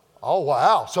 Oh,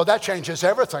 wow. So that changes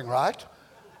everything, right?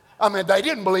 I mean, they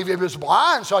didn't believe he was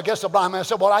blind, so I guess the blind man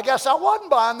said, well, I guess I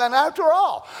wasn't blind then after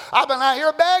all. I've been out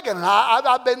here begging, and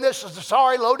I've been this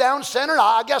sorry, low-down sinner, and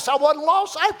I guess I wasn't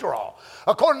lost after all.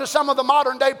 According to some of the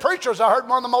modern-day preachers, I heard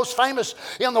one of the most famous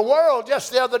in the world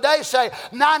just the other day say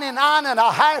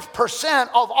 99.5%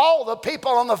 of all the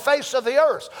people on the face of the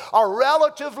earth are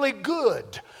relatively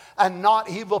good and not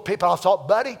evil people. I thought,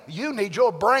 buddy, you need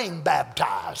your brain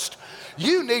baptized.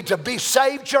 You need to be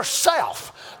saved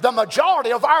yourself. The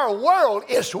majority of our world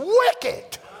is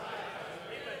wicked.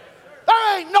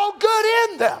 There ain't no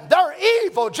good in them. They're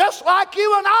evil, just like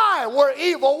you and I were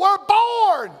evil. We're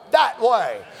born that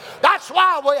way. That's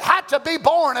why we had to be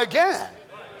born again.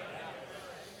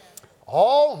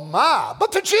 Oh my.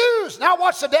 But the Jews, now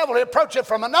watch the devil approach it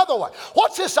from another way.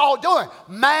 What's this all doing?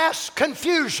 Mass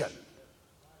confusion.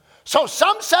 So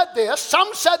some said this, some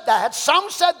said that, some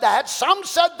said that, some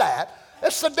said that.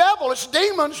 It's the devil, it's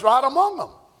demons right among them.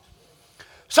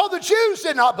 So the Jews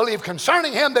did not believe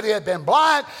concerning him that he had been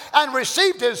blind and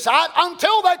received his sight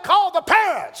until they called the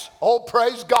parents. Oh,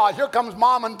 praise God. Here comes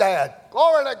mom and dad.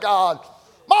 Glory to God.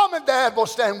 Mom and dad will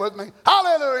stand with me.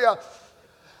 Hallelujah.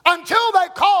 Until they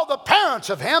called the parents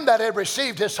of him that had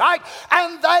received his sight,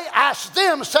 and they asked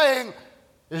them, saying,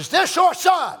 is this your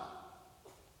son,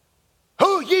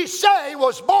 who ye say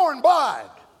was born blind?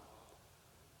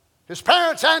 His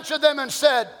parents answered them and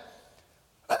said,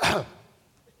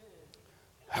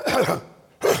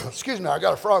 excuse me, I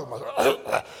got a frog in my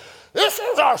throat. This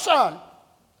is our son.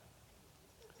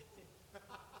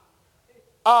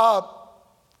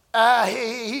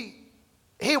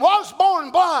 He was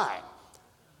born blind.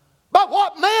 But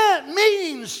what man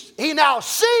means he now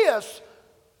seeth,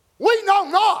 we know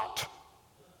not.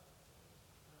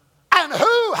 And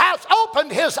who has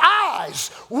opened his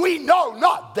eyes, we know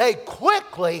not. They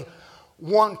quickly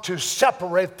want to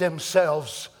separate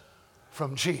themselves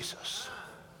from Jesus.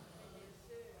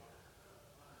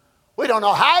 We don't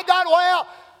know how he got well,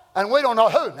 and we don't know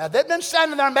who. Now, they've been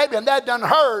standing there maybe, and they've done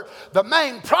heard. The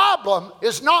main problem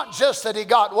is not just that he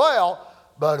got well,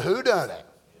 but who done it.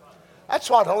 That's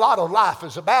what a lot of life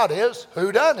is about, is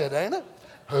who done it, ain't it?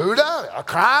 Who done it? A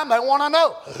crime, they want to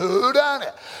know. Who done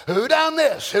it? Who done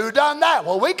this? Who done that?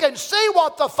 Well, we can see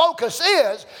what the focus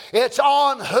is. It's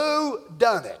on who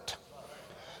done it.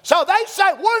 So they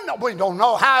say, we don't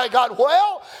know how he got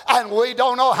well, and we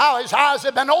don't know how his eyes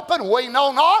have been opened. We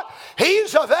know not.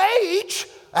 He's of age.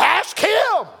 Ask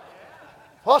him.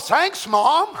 Well, thanks,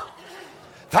 Mom.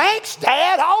 Thanks,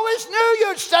 Dad. I always knew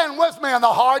you'd stand with me in the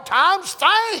hard times.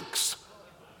 Thanks.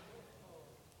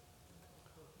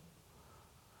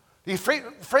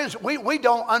 Friends, we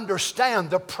don't understand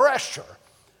the pressure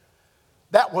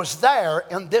that was there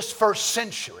in this first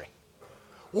century.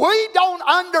 We don't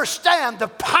understand the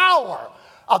power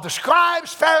of the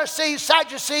scribes, Pharisees,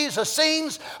 Sadducees,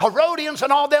 Essenes, Herodians,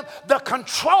 and all them, the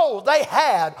control they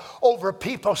had over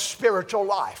people's spiritual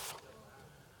life.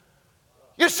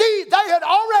 You see, they had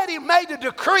already made a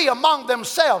decree among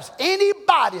themselves.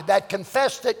 Anybody that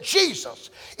confessed that Jesus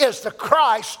is the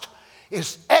Christ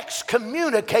is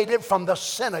excommunicated from the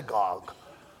synagogue.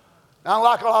 Now,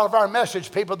 unlike a lot of our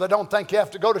message people that don't think you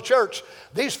have to go to church,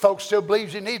 these folks still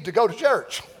believe you need to go to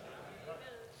church.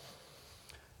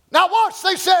 Now watch,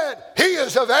 they said, he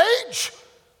is of age,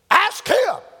 ask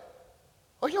him.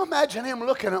 Well, you imagine him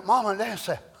looking at Mom and Dad and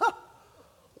say,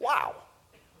 wow.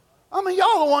 I mean,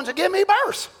 y'all the ones that give me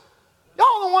birth.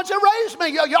 Y'all the ones that raised me.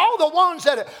 Y'all the ones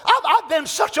that, I've been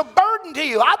such a burden to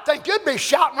you. I think you'd be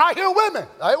shouting right here with me.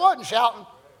 They wasn't shouting.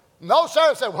 No, sir.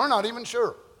 They said, we're not even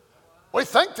sure. We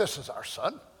think this is our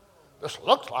son. This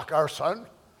looks like our son.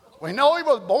 We know he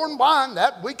was born blind.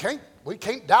 That we can't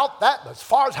doubt that. But as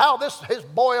far as how his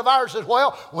boy of ours is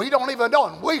well, we don't even know.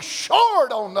 And we sure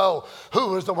don't know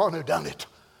who is the one who done it.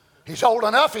 He's old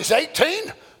enough. He's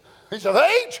 18. He's of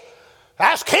age.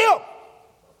 Ask him.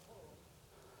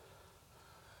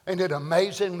 Ain't it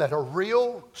amazing that a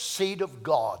real seed of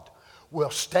God will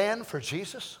stand for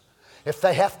Jesus if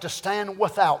they have to stand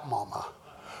without mama,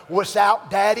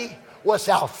 without daddy,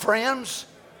 without friends?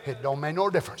 It don't make no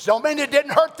difference. Don't mean it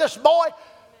didn't hurt this boy.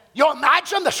 You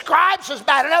imagine the scribes is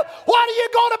bad enough. What are you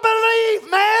going to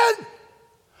believe, man?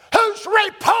 Whose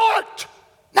report?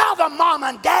 Now the mom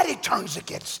and daddy turns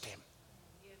against him.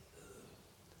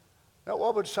 Now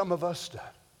what would some of us do?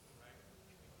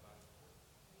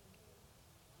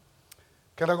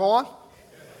 Can I go on?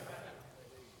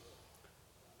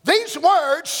 These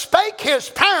words spake his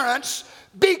parents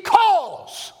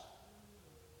because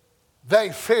they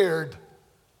feared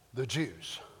the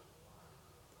Jews.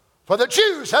 For the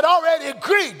Jews had already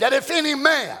agreed that if any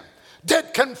man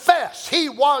did confess he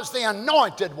was the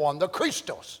anointed one, the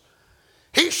Christos,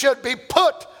 he should be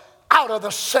put out of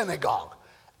the synagogue,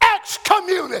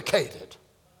 excommunicated.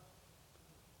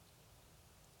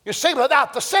 You see,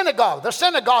 without the synagogue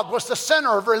was the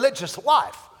center of religious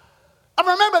life. And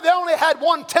remember, they only had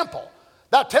one temple.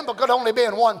 That temple could only be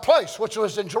in one place, which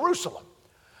was in Jerusalem.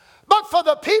 But for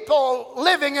the people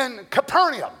living in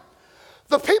Capernaum,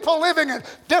 the people living in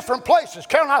different places,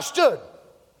 Carol and I stood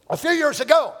a few years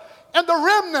ago in the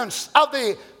remnants of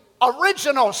the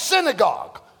original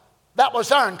synagogue that was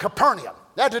there in Capernaum.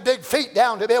 They had to dig feet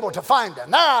down to be able to find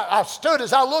him. There I stood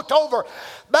as I looked over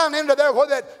down into there where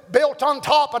they built on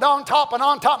top and on top and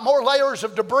on top, more layers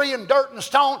of debris and dirt and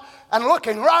stone, and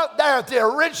looking right there at the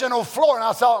original floor. And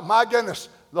I thought, my goodness,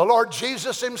 the Lord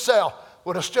Jesus himself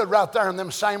would have stood right there in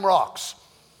them same rocks.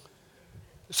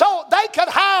 So they could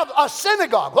have a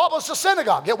synagogue. What was a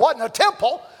synagogue? It wasn't a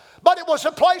temple, but it was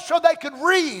a place where they could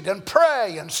read and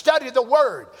pray and study the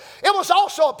Word. It was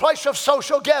also a place of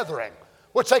social gathering,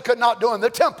 which they could not do in the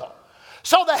temple.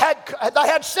 So they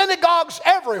had synagogues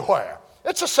everywhere.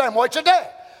 It's the same way today.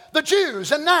 The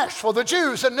Jews in Nashville, the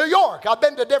Jews in New York. I've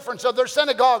been to different of their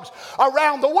synagogues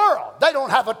around the world. They don't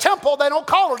have a temple. They don't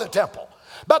call it a temple.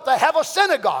 But they have a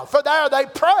synagogue. For there they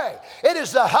pray. It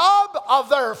is the hub of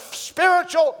their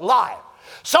spiritual life.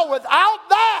 So without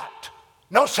that,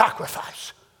 no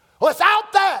sacrifice.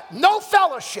 Without that, no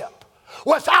fellowship.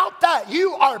 Without that,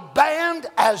 you are banned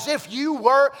as if you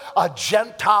were a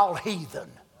Gentile heathen.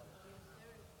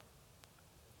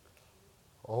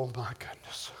 Oh my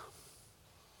goodness.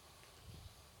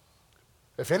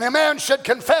 If any man should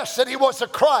confess that he was the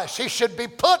Christ, he should be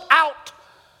put out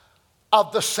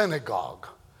of the synagogue.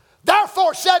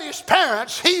 Therefore said his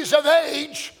parents, he's of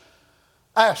age,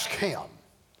 ask him.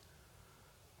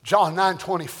 John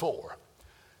 9:24.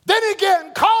 Then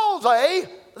again call they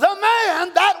the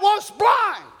man that was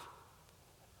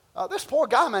blind. This poor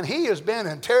guy, man, he has been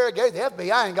interrogated. The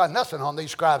FBI ain't got nothing on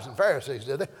these scribes and Pharisees,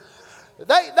 did they?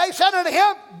 They said unto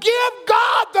him, give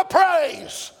God the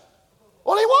praise.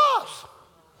 Well, he was.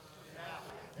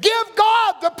 Give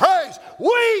God the praise.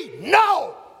 We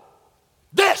know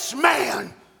this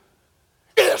man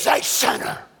is a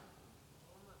sinner.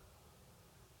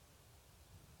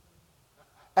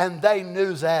 And they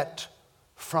knew that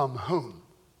from whom?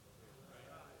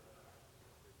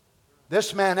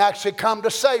 This man actually come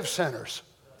to save sinners,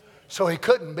 so he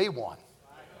couldn't be one.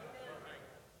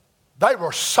 They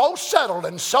were so settled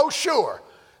and so sure,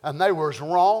 and they were as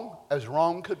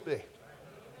wrong could be.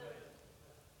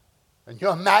 And you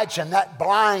imagine that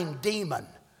blind demon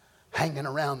hanging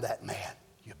around that man.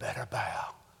 You better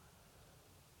bow.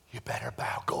 You better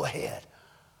bow. Go ahead.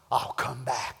 I'll come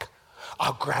back.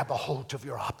 I'll grab a hold of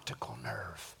your optical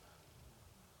nerve.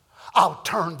 I'll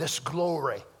turn this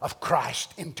glory of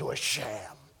Christ into a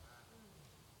sham.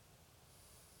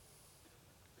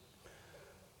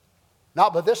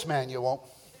 Not with this man, you won't.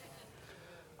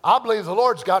 I believe the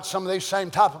Lord's got some of these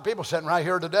same type of people sitting right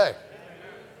here today.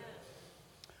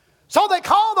 So they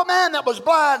called the man that was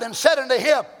blind and said unto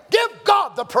him, give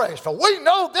God the praise, for we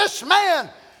know this man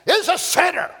is a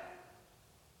sinner.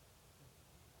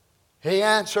 He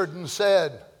answered and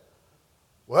said,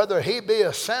 whether he be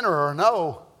a sinner or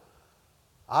no,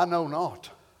 I know not.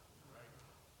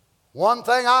 One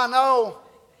thing I know,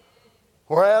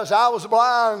 whereas I was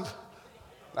blind,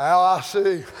 now I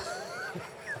see.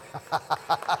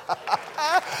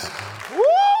 Woo!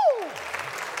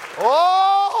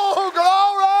 Oh,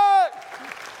 glory!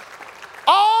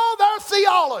 All their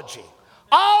theology,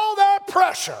 all their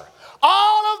pressure,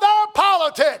 all of their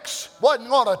politics wasn't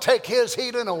going to take his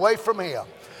healing away from him.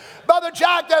 Brother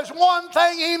Jack, there's one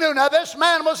thing he knew. Now, this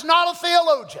man was not a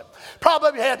theologian.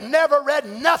 Probably had never read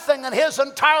nothing in his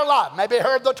entire life. Maybe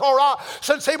heard the Torah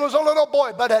since he was a little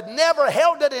boy, but had never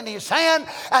held it in his hand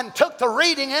and took the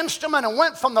reading instrument and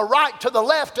went from the right to the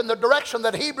left in the direction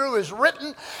that Hebrew is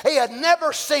written. He had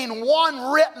never seen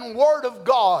one written word of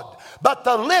God, but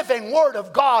the living word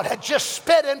of God had just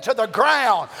spit into the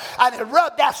ground, and it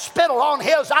rubbed that spittle on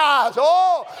his eyes.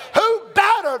 Oh, who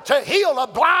better to heal a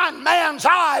blind man's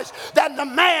eyes than the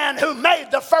man who made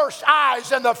the first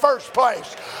eyes in the first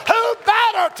place? Who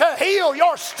better to heal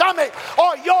your stomach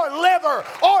or your liver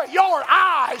or your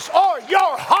eyes or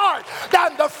your heart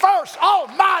than the first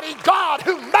Almighty God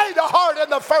who made the heart in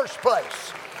the first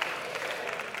place?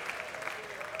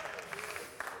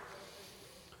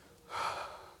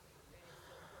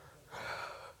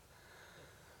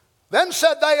 Then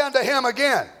said they unto him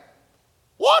again,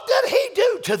 what did he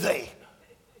do to thee?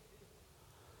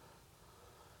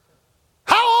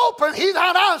 How open he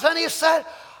thine eyes? And he said,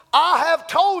 I have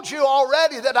told you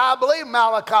already that I believe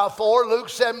Malachi 4, Luke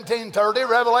 17:30,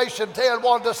 Revelation 10,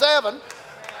 1-7.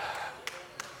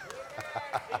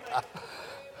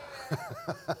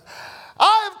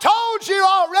 I have told you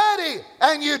already,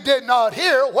 and you did not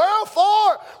hear.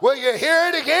 Wherefore, will you hear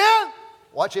it again?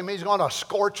 Watch him, he's going to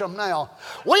scorch them now.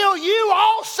 Will you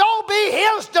also be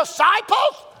his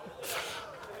disciples?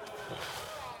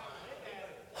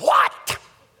 What?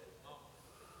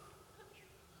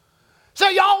 So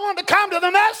y'all wanted to come to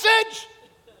the message?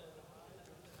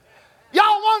 Y'all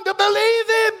wanted to believe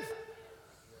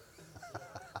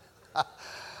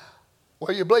him?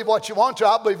 Well, you believe what you want to.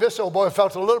 I believe this old boy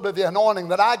felt a little bit of the anointing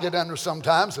that I get under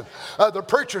sometimes, and other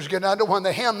preachers get under when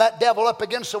they hem that devil up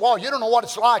against the wall. You don't know what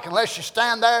it's like unless you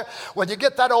stand there. When you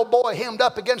get that old boy hemmed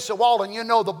up against the wall and you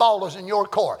know the ball is in your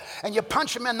court, and you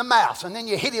punch him in the mouth, and then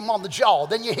you hit him on the jaw,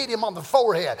 then you hit him on the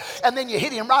forehead, and then you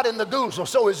hit him right in the goozle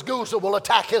so his goozle will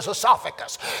attack his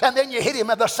esophagus, and then you hit him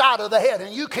at the side of the head,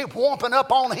 and you keep whomping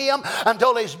up on him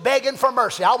until he's begging for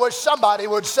mercy. I wish somebody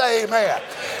would say amen.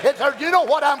 You know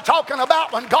what I'm talking about?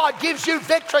 When God gives you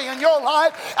victory in your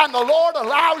life and the Lord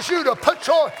allows you to put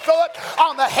your foot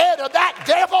on the head of that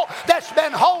devil that's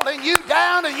been holding you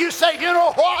down, and you say, you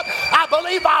know what, I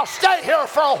believe I'll stay here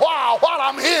for a while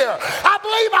I'm here. I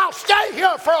believe I'll stay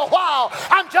here for a while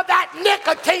until that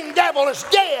nicotine devil is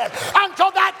dead,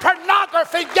 until that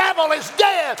pornography devil is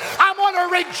dead. I'm going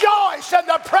to rejoice in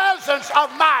the presence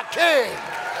of my King.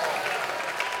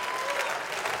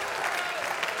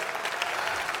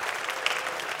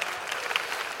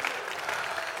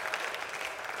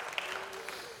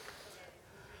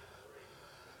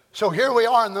 So here we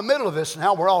are in the middle of this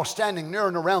now. We're all standing near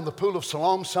and around the pool of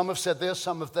Siloam. Some have said this,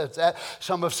 some have said that,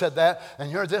 some have said that. And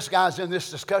here this guy's in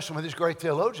this discussion with these great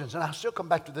theologians. And I still come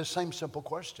back to this same simple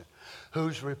question.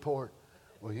 Whose report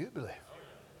will you believe?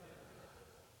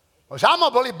 Well, I'm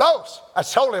going to believe both.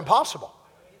 That's totally impossible.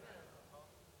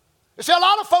 You see, a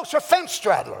lot of folks are fence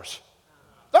straddlers.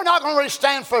 They're not going to really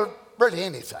stand for really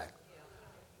anything.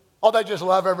 Oh, they just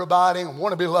love everybody and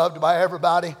want to be loved by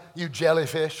everybody. You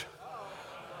jellyfish.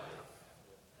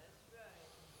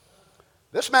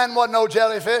 This man wasn't no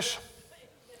jellyfish.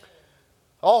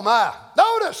 Oh my.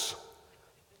 Notice,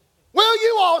 will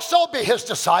you also be his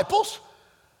disciples?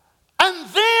 And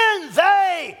then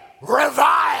they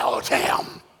reviled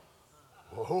him.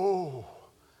 Oh,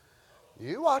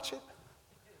 you watch it.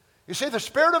 You see, the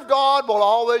Spirit of God will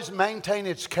always maintain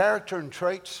its character and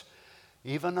traits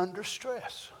even under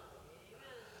stress.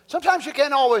 Sometimes you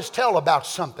can't always tell about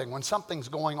something when something's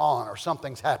going on or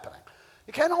something's happening.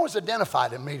 You can't always identify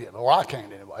it immediately, or I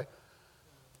can't anyway.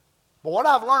 But what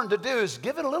I've learned to do is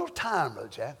give it a little time, Brother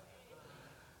Jack.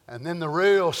 And then the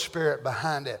real spirit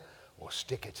behind it will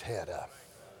stick its head up.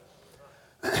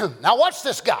 Now watch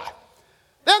this guy.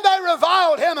 Then they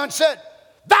reviled him and said,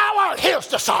 thou art his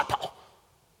disciple.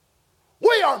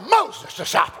 We are Moses'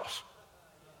 disciples.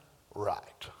 Right.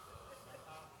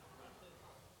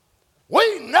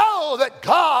 We know that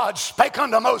God spake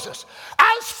unto Moses.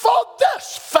 As for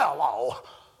this fellow.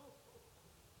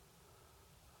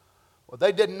 Well,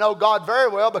 they didn't know God very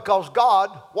well because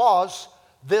God was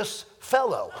this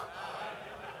fellow.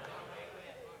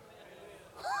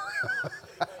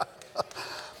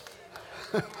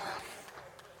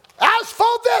 As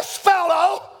for this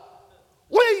fellow,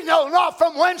 we know not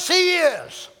from whence he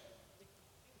is.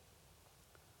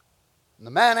 And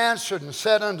the man answered and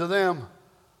said unto them,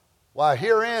 why,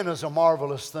 herein is a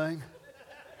marvelous thing,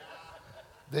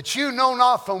 that you know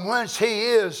not from whence he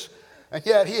is, and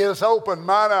yet he has opened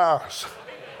mine eyes.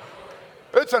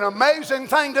 It's an amazing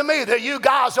thing to me that you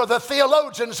guys are the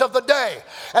theologians of the day,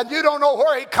 and you don't know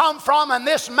where he come from, and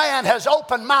this man has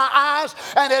opened my eyes,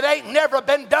 and it ain't never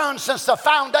been done since the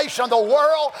foundation of the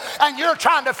world, and you're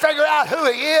trying to figure out who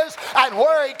he is and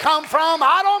where he come from.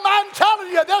 I don't mind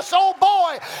telling you, this old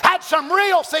boy had some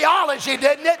real theology,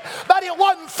 didn't it? But it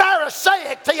wasn't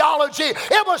Pharisaic theology.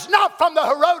 It was not from the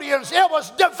Herodians. It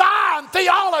was divine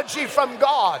theology from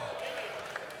God.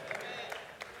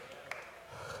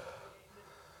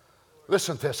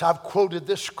 Listen to this. I've quoted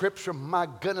this scripture, my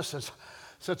goodness,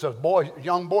 since a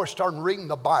young boy started reading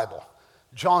the Bible.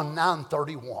 John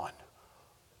 9:31.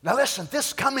 Now listen,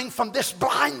 this coming from this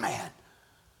blind man.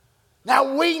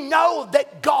 Now we know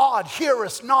that God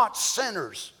heareth not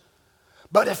sinners.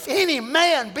 But if any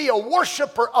man be a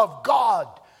worshiper of God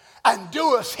and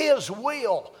doeth his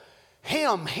will,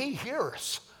 him he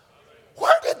heareth.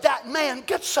 Where did that man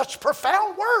get such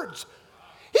profound words?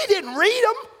 He didn't read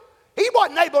them. He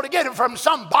wasn't able to get it from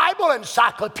some Bible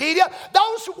encyclopedia.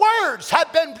 Those words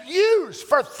have been used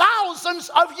for thousands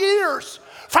of years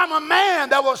from a man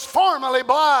that was formerly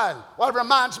blind. Well, it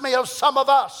reminds me of some of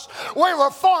us. We were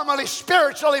formerly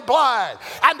spiritually blind,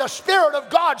 and the Spirit of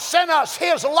God sent us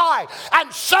his light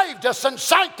and saved us and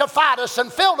sanctified us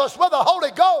and filled us with the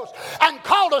Holy Ghost and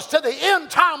called us to the end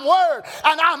time word.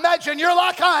 And I imagine you're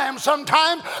like I am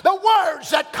sometimes. The words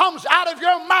that comes out of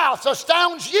your mouth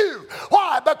astounds you.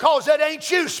 Why? Because it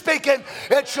ain't you speaking,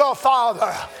 it's your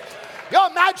Father. You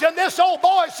imagine this old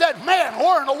boy said, man,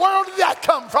 where in the world did that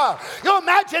come from? You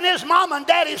imagine his mom and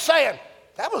daddy saying,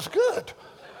 that was good.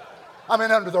 I mean,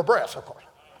 under their breath, of course.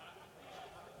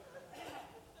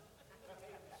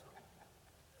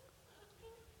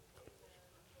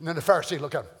 And then the Pharisee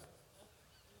looked at him.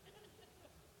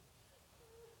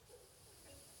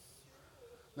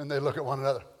 And they look at one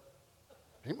another.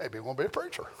 He maybe won't be a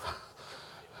preacher.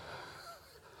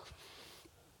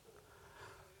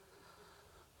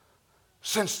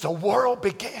 Since the world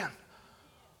began,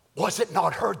 was it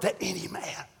not heard that any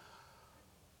man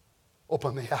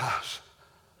opened the eyes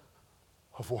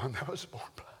of one that was born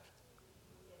blind?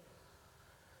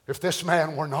 If this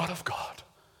man were not of God,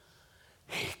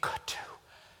 he could do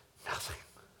nothing.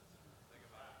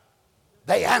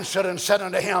 They answered and said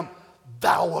unto him,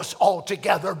 thou wast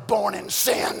altogether born in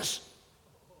sins.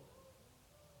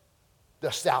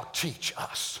 Dost thou teach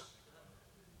us?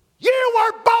 You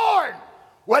were born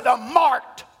with a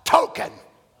marked token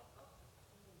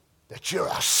that you're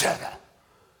a sinner,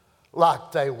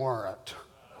 like they weren't.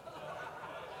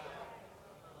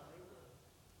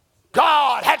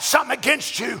 God had something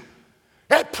against you.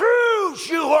 It proves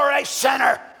you were a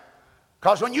sinner.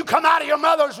 Because when you come out of your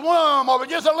mother's womb or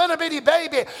just a little bitty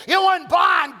baby, you weren't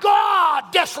blind.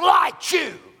 God disliked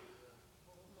you.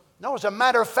 No, as a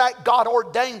matter of fact, God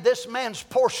ordained this man's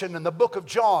portion in the book of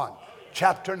John,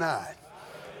 chapter 9.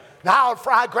 Now,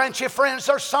 I grant you, friends,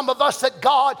 there's some of us that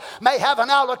God may have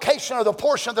an allocation of the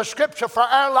portion of the scripture for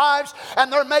our lives,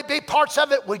 and there may be parts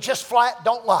of it we just flat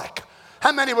don't like.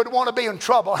 How many would want to be in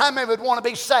trouble? How many would want to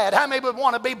be sad? How many would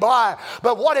want to be blind?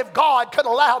 But what if God could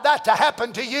allow that to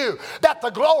happen to you? That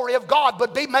the glory of God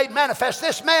would be made manifest.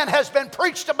 This man has been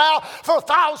preached about for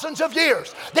thousands of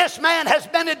years. This man has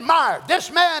been admired.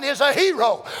 This man is a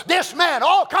hero. This man,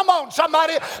 oh, come on,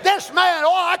 somebody. This man,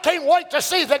 oh, I can't wait to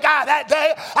see the guy that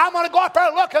day. I'm going to go up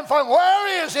there looking for him.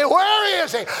 Where is he? Where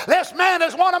is he? This man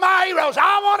is one of my heroes.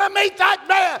 I want to meet that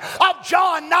man of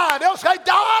John 9. They'll say,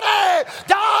 Donny,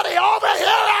 Donny, over here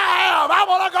I am. I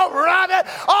want to go run it.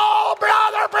 Oh,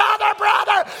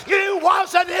 brother, you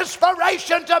was an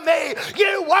inspiration to me.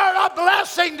 You were a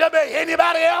blessing to me.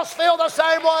 Anybody else feel the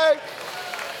same way?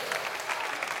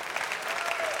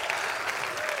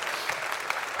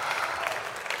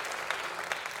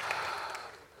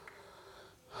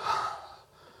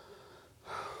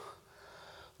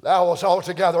 Thou was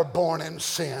altogether born in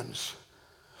sins.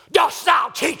 Dost thou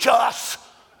teach us?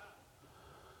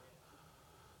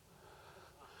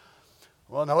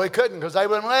 Well, no, he couldn't because they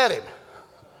wouldn't let him.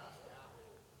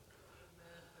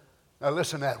 Now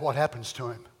listen to that, what happens to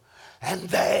him. And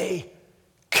they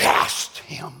cast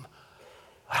him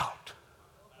out.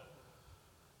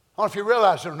 I don't know if you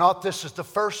realize it or not, this is the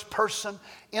first person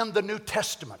in the New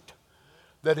Testament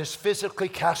that is physically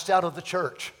cast out of the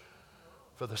church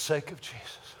for the sake of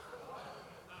Jesus.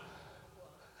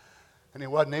 And he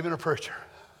wasn't even a preacher.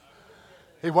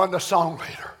 He wasn't a song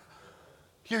leader.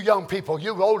 You young people,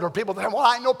 you older people, well,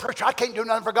 I ain't no preacher. I can't do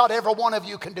nothing for God. Every one of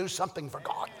you can do something for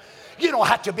God. You don't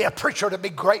have to be a preacher to be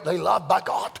greatly loved by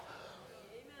God.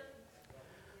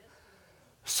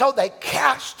 So they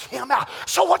cast him out.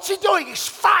 So what's he doing? He's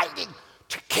fighting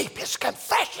to keep his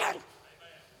confession.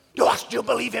 Do I still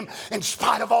believe him in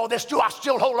spite of all this? Do I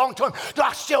still hold on to him? Do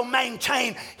I still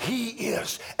maintain he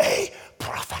is a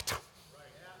prophet?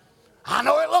 I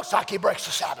know it looks like he breaks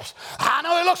the Sabbath. I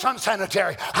know it looks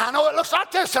unsanitary. I know it looks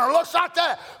like this and it looks like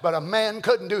that. But a man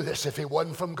couldn't do this if he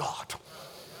wasn't from God.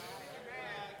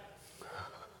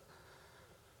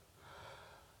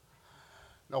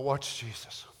 Now watch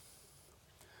Jesus.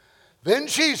 Then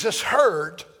Jesus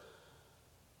heard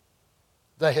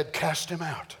they had cast him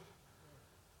out.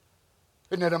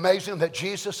 Isn't it amazing that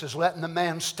Jesus is letting the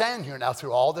man stand here now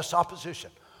through all this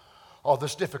opposition? All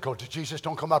this difficulty. Jesus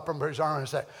don't come up from his arm and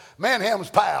say, me and him's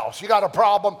pals. You got a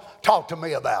problem? Talk to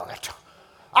me about it.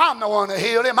 I'm the one that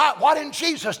healed him. Why didn't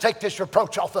Jesus take this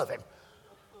reproach off of him?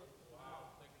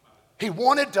 He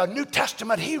wanted a New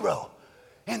Testament hero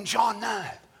in John 9.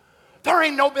 There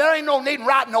ain't no need in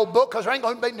writing no book because there ain't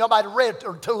going to be nobody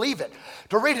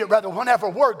to read it rather whenever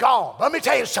we're gone. But let me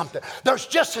tell you something. There's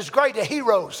just as great a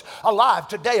heroes alive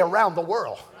today around the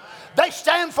world. They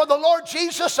stand for the Lord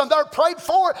Jesus and they're prayed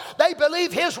for. They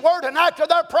believe his word, and after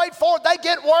they're prayed for, they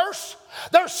get worse.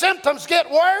 Their symptoms get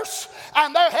worse,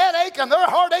 and their headache and their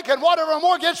heartache and whatever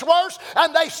more gets worse,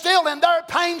 and they still in their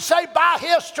pain say, by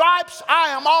his stripes I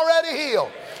am already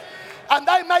healed. And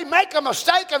they may make a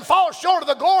mistake and fall short of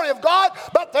the glory of God,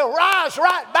 but they'll rise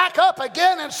right back up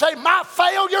again and say, my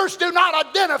failures do not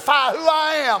identify who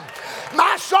I am.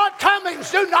 My shortcomings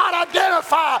do not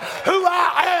identify who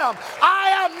I am. I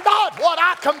am not what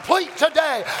I complete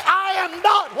today. I am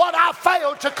not what I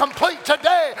failed to complete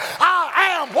today.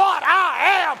 I am what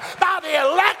I am by the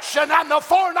election and the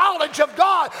foreknowledge of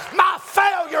God. My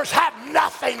failures have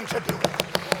nothing to do with it.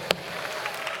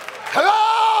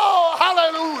 Oh,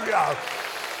 hallelujah.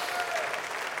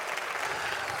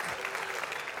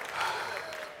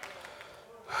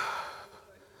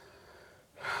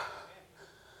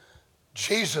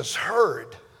 Jesus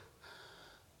heard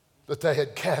that they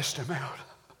had cast him out.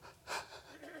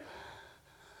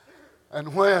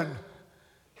 And when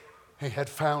he had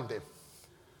found him.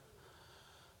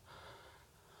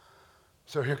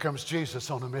 So here comes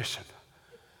Jesus on a mission.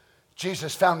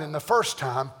 Jesus found him the first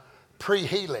time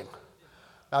pre-healing.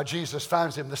 Now Jesus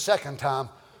finds him the second time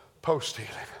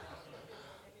post-healing.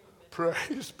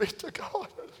 Praise be to God.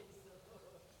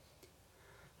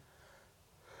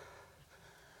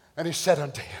 And he said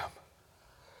unto him,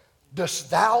 dost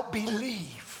thou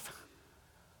believe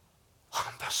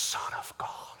on the Son of God?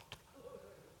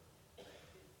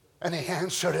 And he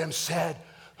answered and said,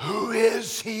 who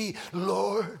is he,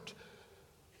 Lord,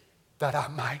 that I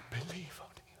might believe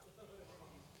on him?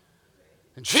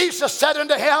 And Jesus said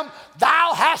unto him,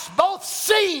 thou hast both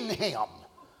seen him,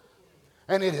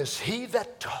 and it is he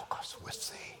that talketh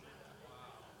with thee.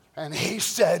 And he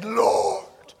said, Lord,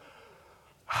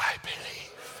 I believe.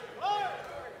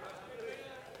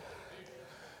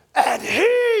 And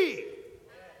he,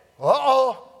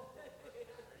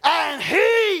 and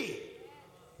he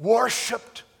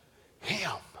worshiped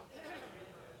him.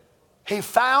 He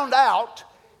found out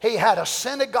he had a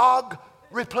synagogue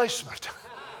replacement.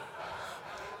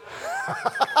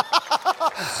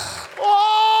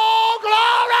 Oh,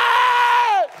 glory!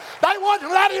 They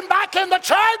wouldn't let him back in the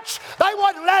church. They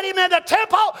wouldn't let him in the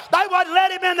temple. They wouldn't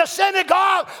let him in the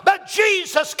synagogue. But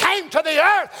Jesus came to the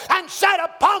earth and said,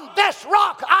 upon this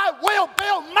rock I will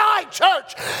build my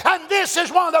church. And this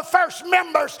is one of the first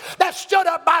members that stood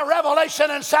up by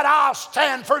revelation and said, I'll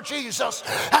stand for Jesus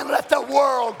and let the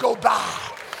world go by.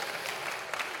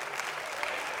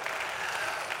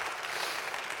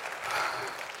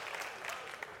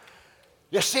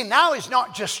 You see, now he's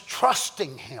not just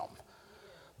trusting him,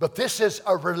 but this is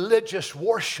a religious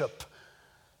worship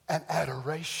and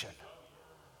adoration.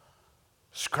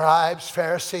 Scribes,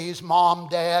 Pharisees, mom,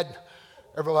 dad,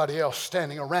 everybody else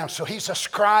standing around. So he's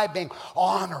ascribing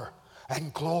honor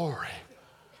and glory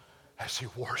as he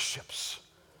worships.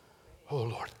 Oh,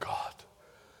 Lord God,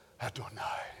 Adonai,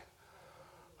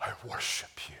 I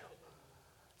worship you.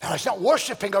 Now he's not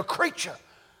worshiping a creature.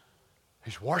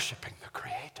 He's worshiping the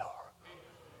Creator.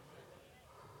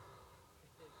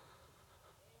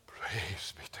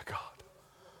 Praise be to God.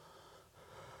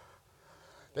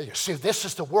 Now you see, this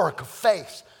is the work of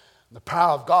faith, and the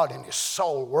power of God in his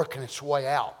soul working its way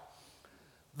out.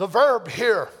 The verb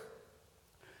here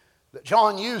that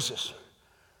John uses,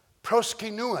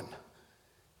 proskinuin,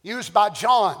 used by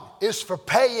John, is for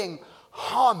paying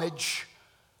homage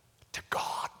to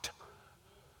God.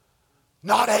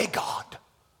 Not a God,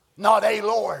 not a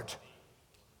Lord,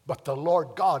 but the Lord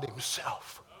God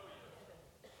himself.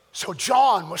 So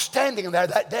John was standing there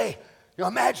that day. You know,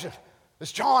 imagine,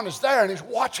 as John is there and he's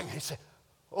watching, he said,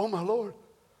 oh my Lord,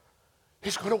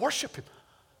 he's going to worship him.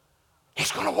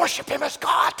 He's going to worship him as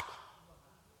God.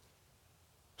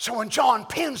 So when John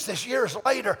pens this years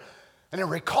later and he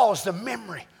recalls the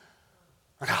memory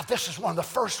and how this is one of the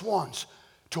first ones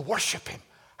to worship him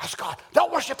as God.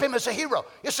 Don't worship him as a hero.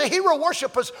 You see, hero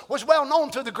worship was well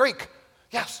known to the Greek.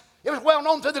 Yes, it was well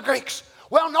known to the Greeks,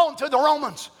 well known to the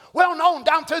Romans. Well known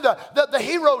down to the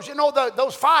heroes, you know,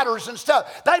 those fighters and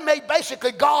stuff. They made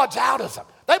basically gods out of them.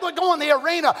 They would go in the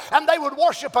arena and they would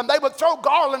worship them. They would throw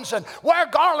garlands and wear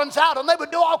garlands out and they would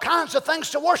do all kinds of things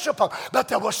to worship them. But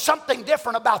there was something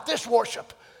different about this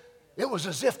worship. It was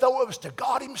as if though it was to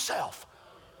God himself.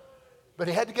 But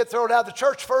he had to get thrown out of the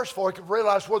church first before he could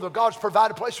realize whether God's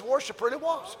provided place of worship really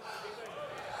was.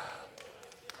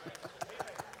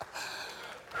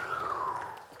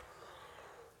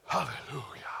 Hallelujah.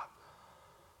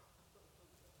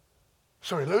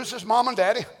 So he loses mom and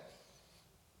daddy,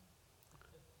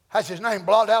 has his name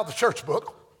blotted out of the church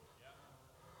book,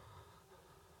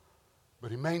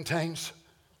 but he maintains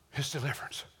his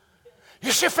deliverance.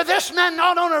 You see, for this man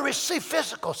not only received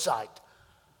physical sight,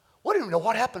 we don't even know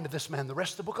what happened to this man the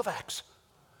rest of the book of Acts.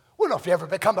 We don't know if he ever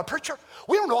became a preacher.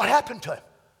 We don't know what happened to him.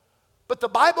 But the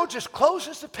Bible just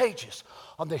closes the pages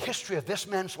on the history of this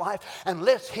man's life and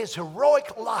lets his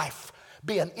heroic life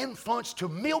be an influence to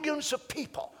millions of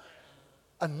people.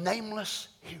 A nameless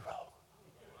hero.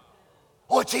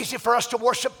 Oh, it's easy for us to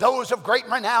worship those of great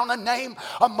renown and name,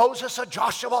 a Moses, a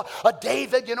Joshua, a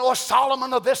David, you know, a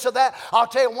Solomon, or this or that. I'll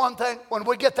tell you one thing, when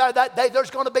we get there that day,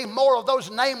 there's going to be more of those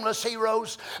nameless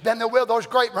heroes than there will those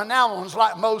great renowned ones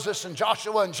like Moses and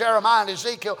Joshua and Jeremiah and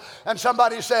Ezekiel. And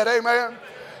somebody said, amen.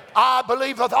 I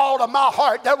believe with all of my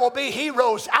heart there will be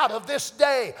heroes out of this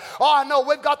day. Oh, I know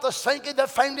we've got the Sankey, the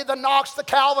Fandy, the Knox, the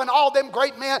Calvin, all them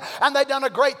great men, and they've done a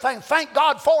great thing. Thank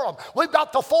God for them. We've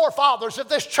got the forefathers of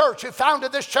this church who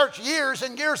founded this church years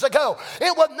and years ago.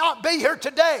 It would not be here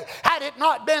today had it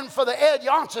not been for the Ed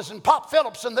Younces and Pop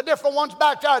Phillips and the different ones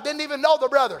back there. I didn't even know the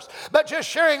brothers, but just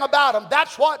sharing about them,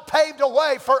 that's what paved a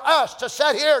way for us to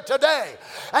sit here today.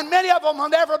 And many of them will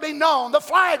never be known. The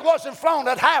flag wasn't flown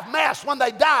at half-mast when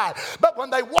they died. But when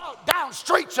they walk down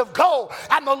streets of gold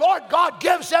and the Lord God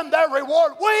gives them their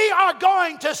reward, we are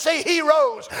going to see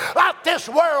heroes like this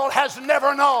world has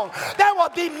never known. There will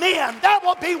be men, there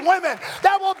will be women,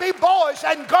 there will be boys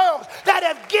and girls that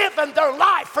have given their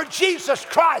life for Jesus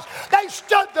Christ. They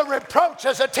stood the reproach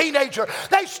as a teenager.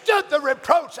 They stood the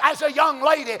reproach as a young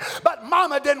lady. But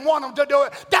mama didn't want them to do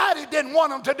it. Daddy didn't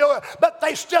want them to do it. But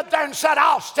they stood there and said,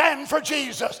 I'll stand for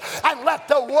Jesus and let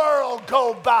the world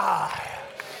go by.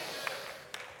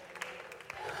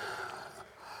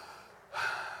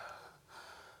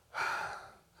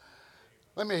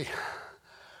 Let me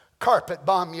carpet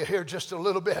bomb you here just a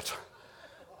little bit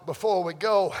before we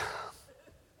go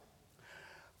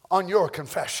on your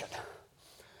confession.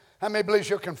 How many believes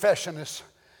your confession is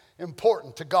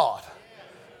important to God?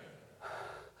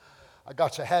 I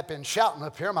got so happy and shouting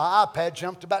up here, my iPad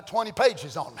jumped about 20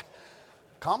 pages on me.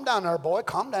 Calm down there, boy.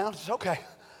 Calm down. It's okay.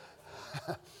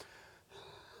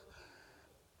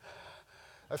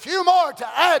 A few more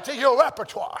to add to your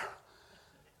repertoire.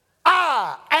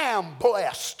 I am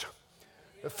blessed.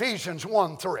 Ephesians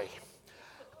 1:3.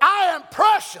 I am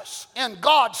precious in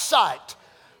God's sight.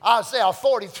 Isaiah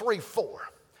 43:4.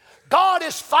 God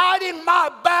is fighting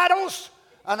my battles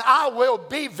and I will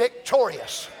be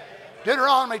victorious.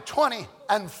 Deuteronomy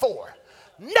 20:4.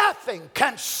 Nothing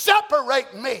can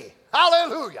separate me,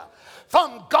 hallelujah,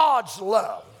 from God's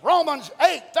love. Romans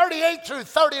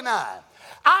 8:38-39.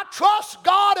 I trust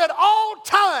God at all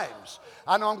times.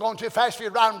 I know I'm going too fast for you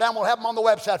to write them down. We'll have them on the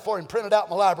website for you and printed out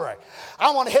in the library. I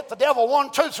want to hit the devil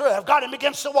 1, 2, 3. I've got him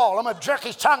against the wall. I'm going to jerk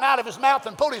his tongue out of his mouth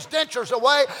and pull his dentures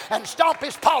away and stomp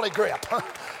his polygrip.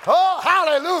 Oh,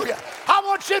 hallelujah. I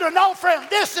want you to know, friend,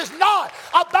 this is not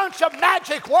a bunch of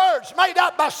magic words made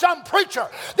up by some preacher.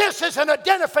 This is an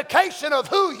identification of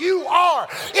who you are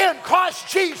in Christ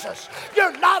Jesus.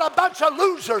 You're not a bunch of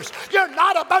losers. You're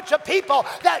not a bunch of people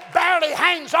that barely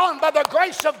hangs on by the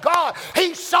grace of God.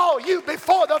 He saw you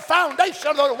before the foundation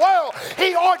of the world.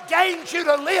 He ordained you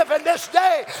to live in this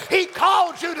day. He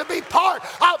called you to be part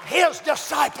of His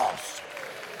disciples.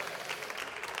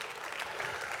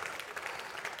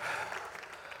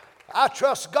 I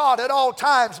trust God at all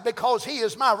times because He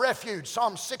is my refuge.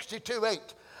 Psalm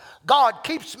 62:8. God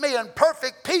keeps me in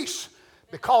perfect peace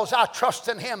because I trust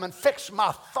in Him and fix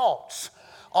my thoughts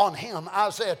on Him.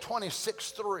 Isaiah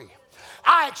 26:3.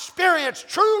 I experience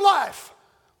true life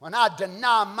when I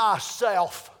deny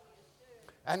myself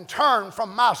and turn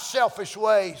from my selfish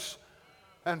ways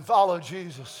and follow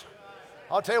Jesus.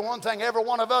 I'll tell you one thing, every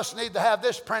one of us need to have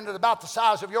this printed about the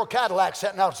size of your Cadillac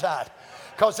sitting outside.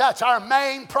 Because that's our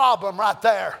main problem right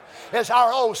there, is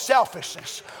our old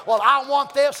selfishness. Well, I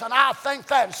want this and I think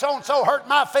that, and so-and-so hurt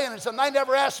my feelings and they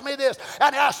never asked me this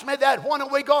and asked me that. When are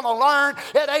we going to learn?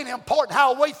 It ain't important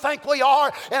how we think we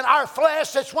are in our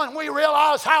flesh. It's when we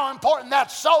realize how important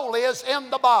that soul is in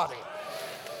the body.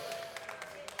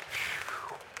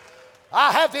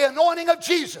 I have the anointing of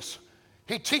Jesus.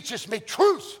 He teaches me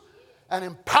truth and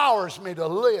empowers me to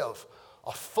live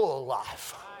a full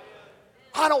life.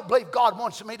 I don't believe God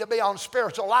wants me to be on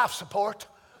spiritual life support.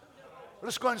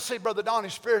 Let's go and see Brother Donny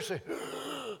spiritually.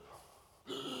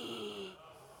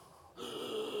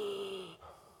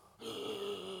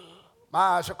 My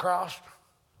eyes are crossed.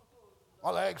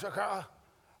 My legs are crossed.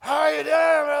 How are you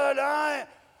doing, Brother Donny?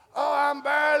 Oh, I'm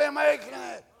barely making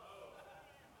it.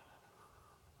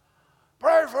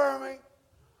 Pray for me,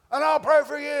 and I'll pray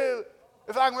for you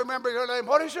if I can remember your name.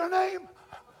 What is your name?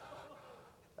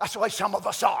 That's the way some of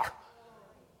us are.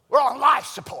 We're on life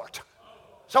support.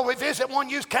 So we visit one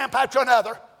youth camp after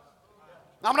another.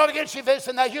 I'm not against you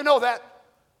visiting that, you know that.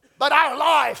 But our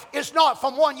life is not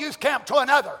from one youth camp to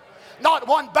another, not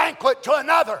one banquet to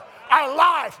another. Our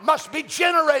life must be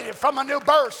generated from a new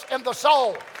birth in the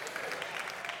soul.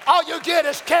 All you get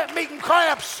is camp meeting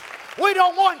cramps. We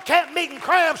don't want camp meeting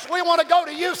cramps. We want to go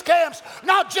to youth camps,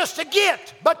 not just to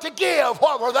get, but to give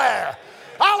while we're there.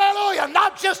 Hallelujah.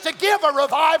 Not just to give a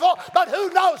revival, but who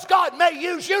knows, God may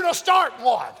use you to start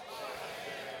one.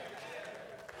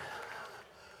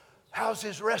 How's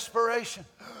his respiration?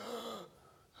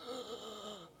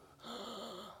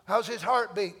 How's his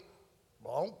heartbeat?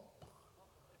 Blomp.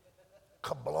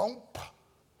 Kablomp.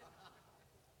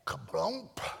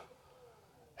 Kablomp.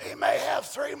 He may have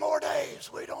 3 more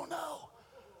days. We don't know.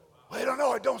 We don't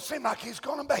know. It don't seem like he's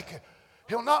going to make it.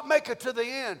 He'll not make it to the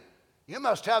end. You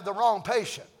must have the wrong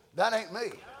patient. That ain't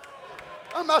me.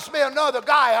 There must be another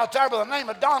guy out there by the name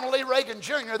of Donny Reagan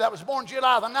Jr. that was born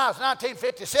July the 9th,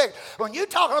 1956. When you're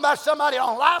talking about somebody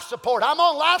on life support, I'm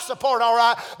on life support, all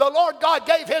right. The Lord God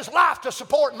gave his life to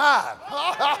support mine.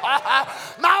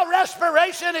 My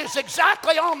respiration is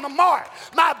exactly on the mark.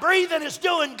 My breathing is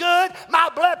doing good. My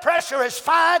blood pressure is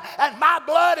fine. And my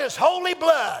blood is holy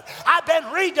blood. I've been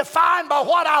redefined by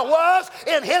what I was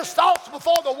in his thoughts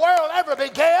before the world ever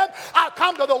began. I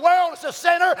come to the world as a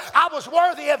sinner. I was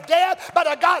worthy of death, but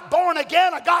I got born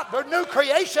again. I got the new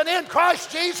creation in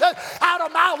Christ Jesus. Out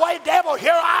of my way, devil,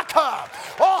 here I come.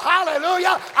 Oh,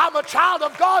 hallelujah. I'm a child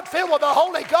of God filled with the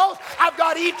Holy Ghost. I've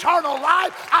got eternal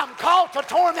life. I'm called to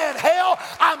torment hell.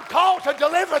 I'm called to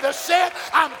deliver the sick.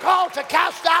 I'm called to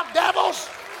cast out devils.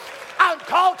 I'm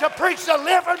called to preach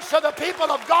deliverance to the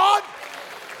people of God.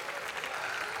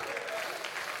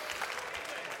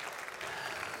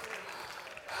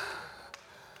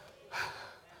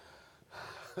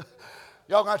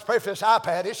 Y'all going to pray for this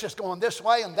iPad. It's just going this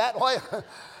way and that way.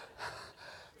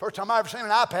 First time I ever seen an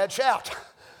iPad shout.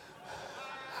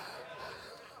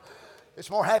 It's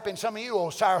more happy than some of you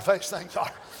old sour-faced things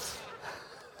are.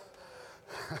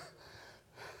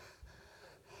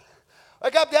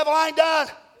 Wake up, devil, I ain't done.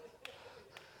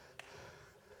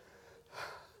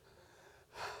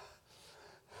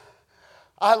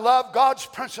 I love God's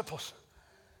principles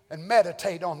and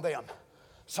meditate on them.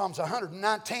 Psalms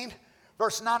 119,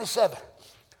 verse 97.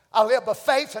 I live by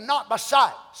faith and not by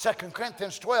sight. 2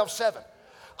 Corinthians 12:7.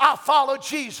 I follow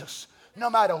Jesus no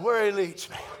matter where he leads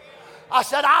me. I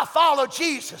said, I follow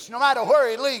Jesus no matter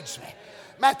where he leads me.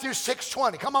 Matthew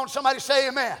 6:20. Come on, somebody say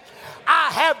amen.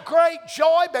 I have great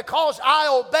joy because I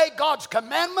obey God's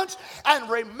commandments and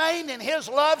remain in his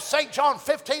love. St. John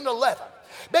 15:11.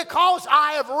 Because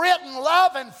I have written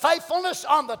love and faithfulness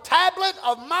on the tablet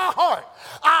of my heart.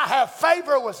 I have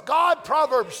favor with God.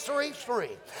 Proverbs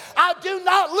 3:3. I do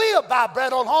not live by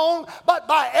bread alone, but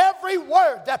by every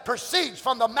word that proceeds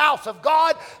from the mouth of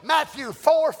God. Matthew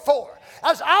 4:4.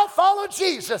 As I follow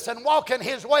Jesus and walk in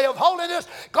his way of holiness,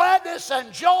 gladness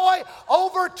and joy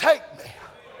overtake me.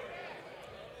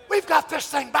 We've got this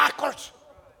thing backwards.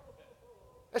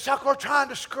 It's like we're trying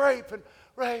to scrape and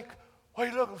rake. What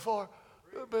are you looking for?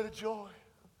 A little bit of joy.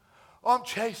 Oh, I'm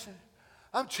chasing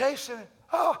it.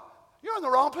 Oh, you're in the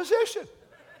wrong position.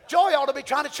 Joy ought to be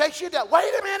trying to chase you down.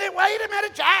 Wait a minute,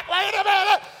 Jack, wait a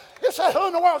minute. You say, who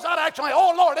in the world is that actually?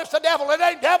 Oh, Lord, it's the devil. It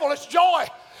ain't devil, it's joy.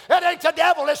 It ain't the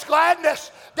devil, it's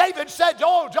gladness. David said,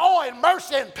 oh, joy and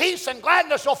mercy and peace and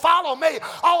gladness will follow me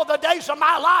all the days of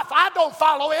my life. I don't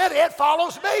follow it, it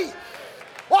follows me.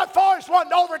 What for is wanting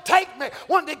to overtake me,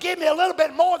 wanting to give me a little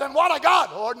bit more than what I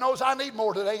got. Lord knows I need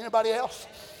more today. Anybody else?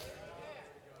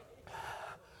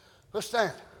 Let's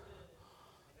stand.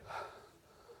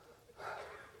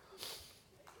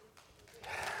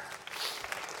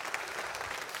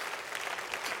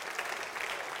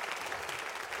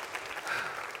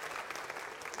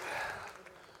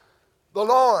 The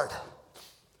Lord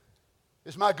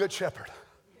is my good shepherd.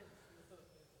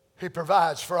 He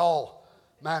provides for all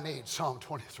my needs. Psalm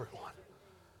 23:1.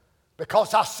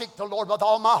 Because I seek the Lord with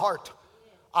all my heart,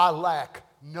 I lack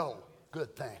no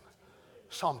good thing.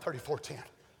 Psalm 34:10.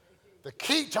 The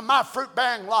key to my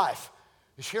fruit-bearing life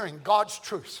is hearing God's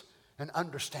truth and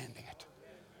understanding it.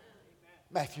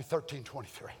 Matthew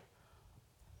 13:23.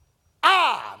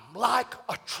 I'm like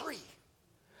a tree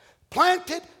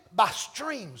planted by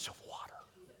streams of water.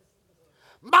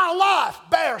 My life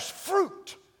bears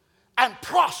fruit and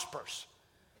prospers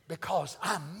because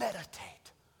I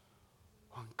meditate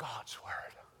on God's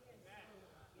word.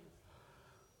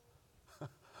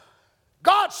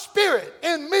 God's spirit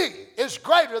in me is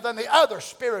greater than the other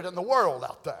spirit in the world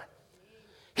out there.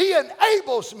 He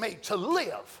enables me to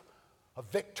live a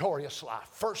victorious life.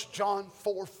 1 John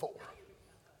 4:4.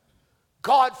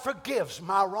 God forgives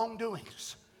my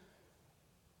wrongdoings.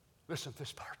 Listen to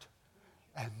this part.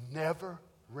 And never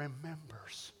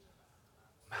remembers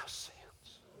my sins.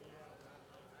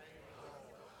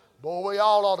 Boy, we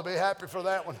all ought to be happy for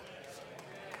that one.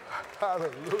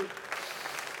 Hallelujah.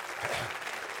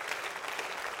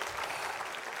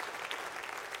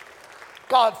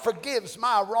 God forgives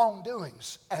my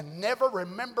wrongdoings and never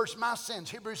remembers my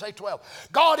sins. Hebrews 8:12.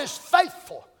 God is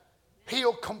faithful.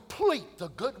 He'll complete the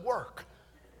good work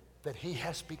that he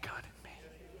has begun in me.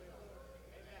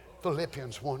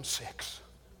 Philippians 1:6.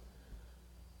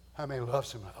 How many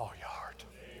loves him with all your heart?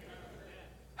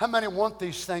 How many want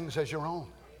these things as your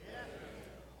own?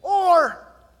 Or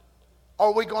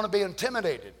are we going to be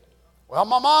intimidated Well,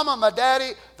 my mama, my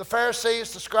daddy, the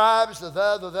Pharisees, the scribes,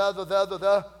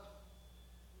 the.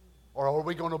 Or are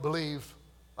we going to believe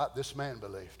like this man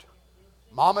believed?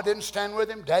 Mama didn't stand with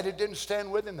him. Daddy didn't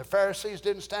stand with him. The Pharisees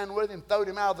didn't stand with him, throwed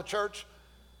him out of the church.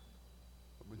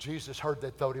 But when Jesus heard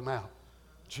they throwed him out,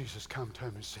 Jesus come to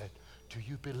him and said, do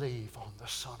you believe on the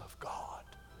Son of God?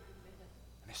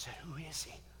 And he said, who is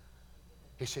he?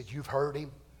 He said, you've heard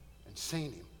him and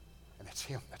seen him, and it's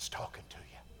him that's talking to you.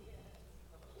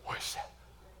 What is that?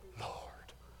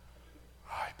 Lord,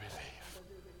 I believe.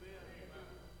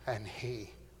 And he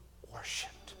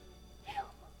worshiped him.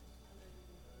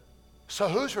 So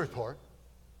whose report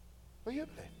will you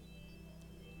believe?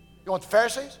 You want the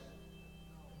Pharisees?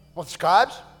 Want the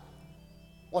scribes?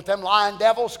 Want them lying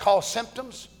devils called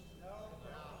symptoms?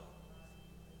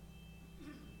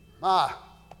 My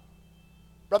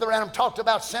Brother Reagan talked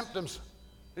about symptoms.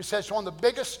 He says one of the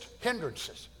biggest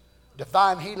hindrances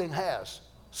divine healing has,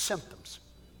 symptoms.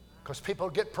 Because people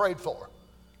get prayed for,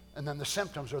 and then the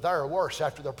symptoms are there or worse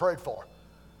after they're prayed for,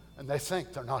 and they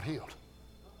think they're not healed.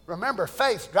 Remember,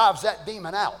 faith drives that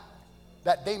demon out.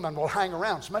 That demon will hang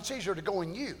around. It's much easier to go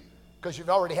in you because you've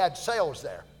already had cells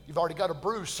there. You've already got a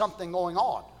bruise, something going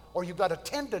on, or you've got a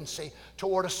tendency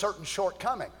toward a certain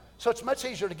shortcoming. So it's much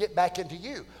easier to get back into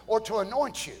you or to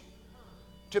anoint you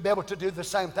to be able to do the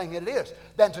same thing it is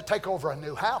than to take over a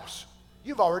new house.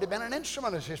 You've already been an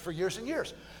instrument of his for years and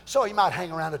years. So he might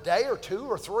hang around a day or two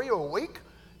or three or a week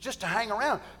just to hang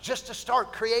around, just to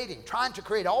start creating, trying to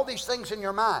create all these things in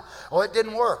your mind. Oh, it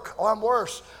didn't work. Oh, I'm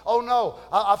worse. Oh, no,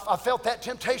 I felt that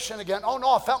temptation again. Oh,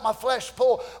 no, I felt my flesh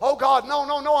pull. Oh, God,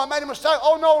 no, I made a mistake.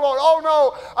 Oh, no, Lord, oh,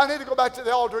 no, I need to go back to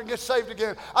the altar and get saved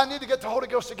again. I need to get the Holy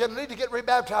Ghost again. I need to get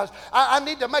rebaptized. I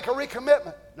need to make a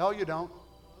recommitment. No, you don't.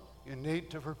 You need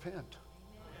to repent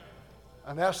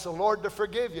and ask the Lord to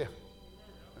forgive you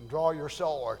and draw your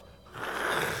sword.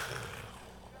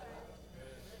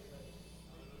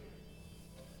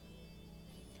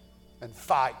 And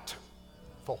fight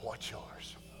for what's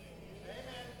yours.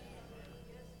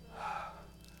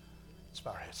 Let's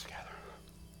bow our heads together.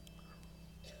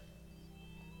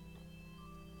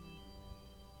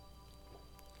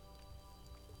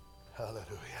 Hallelujah.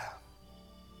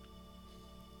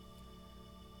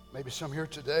 Maybe some here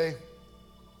today,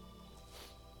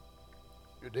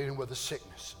 you're dealing with a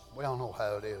sickness. We all know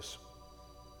how it is.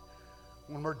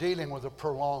 When we're dealing with a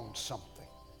prolonged something,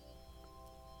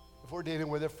 if we're dealing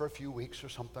with it for a few weeks or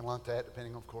something like that,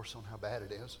 depending, of course, on how bad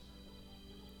it is.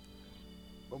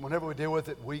 But whenever we deal with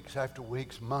it weeks after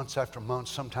weeks, months after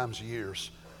months, sometimes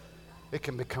years, it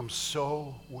can become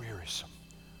so wearisome.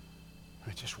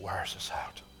 It just wears us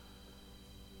out.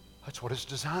 That's what it's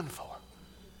designed for,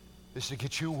 is to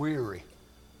get you weary.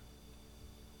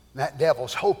 And that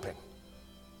devil's hoping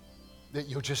that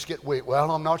you'll just get weak.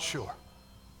 Well, I'm not sure.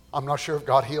 I'm not sure if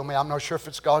God healed me. I'm not sure if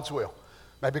it's God's will.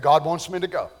 Maybe God wants me to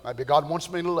go. Maybe God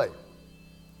wants me to leave.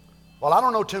 Well, I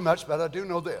don't know too much, but I do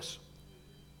know this.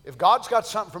 If God's got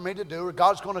something for me to do, or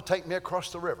God's going to take me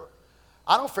across the river,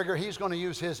 I don't figure he's going to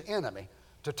use his enemy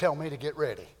to tell me to get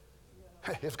ready.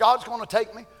 If God's going to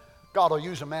take me, God will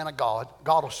use a man of God.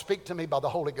 God will speak to me by the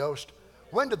Holy Ghost.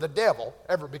 When did the devil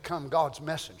ever become God's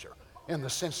messenger in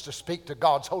the sense to speak to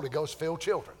God's Holy Ghost-filled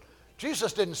children?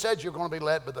 Jesus didn't say you're going to be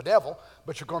led by the devil,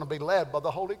 but you're going to be led by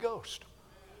the Holy Ghost.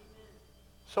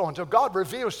 So until God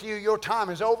reveals to you your time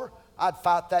is over, I'd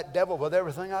fight that devil with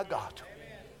everything I got.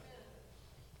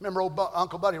 Remember old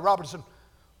Uncle Buddy Robertson,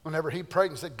 whenever he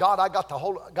prayed and said, God, I got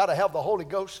to have the Holy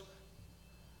Ghost.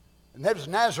 And there was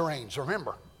Nazarenes,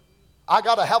 remember. I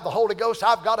got to have the Holy Ghost.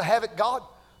 I've got to have it, God.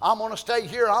 I'm going to stay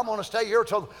here. I'm going to stay here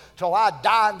till I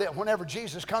die. And that whenever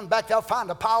Jesus comes back, they'll find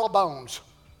a pile of bones.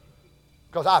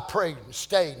 Because I prayed and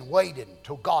stayed and waited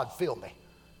until God filled me.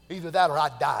 Either that or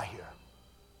I'd die here.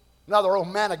 Another old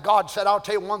man of God said, I'll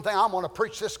tell you one thing, I'm going to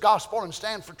preach this gospel and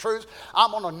stand for truth.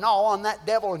 I'm going to gnaw on that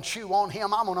devil and chew on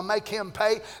him. I'm going to make him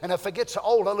pay. And if it gets so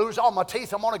old I lose all my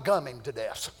teeth, I'm going to gum him to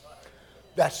death.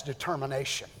 That's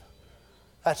determination.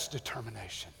 That's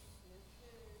determination.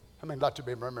 I mean, I'd like to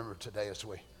be remembered today as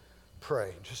we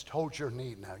pray. Just hold your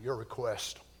need now, your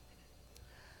request.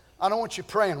 I don't want you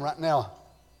praying right now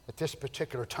at this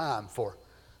particular time for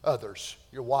others,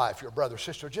 your wife, your brother,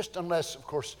 sister, just unless, of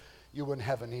course, you wouldn't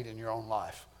have a need in your own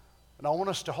life. And I want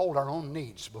us to hold our own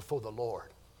needs before the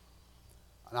Lord.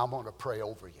 And I'm going to pray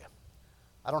over you.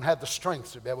 I don't have the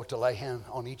strength to be able to lay hand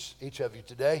on each of you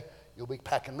today. You'll be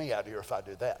packing me out of here if I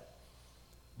do that.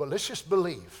 But let's just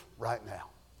believe right now.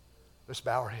 Let's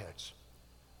bow our heads.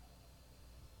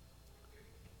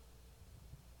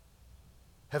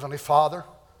 Heavenly Father,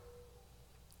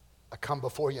 I come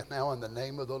before you now in the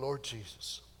name of the Lord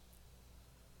Jesus.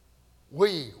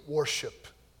 we worship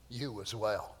you as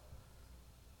well,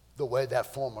 the way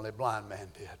that formerly blind man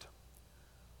did.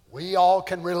 We all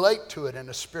can relate to it in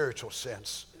a spiritual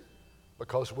sense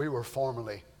because we were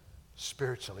formerly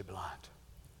spiritually blind.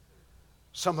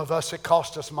 Some of us, it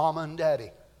cost us mama and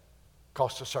daddy,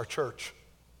 cost us our church,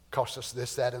 cost us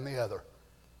this, that, and the other.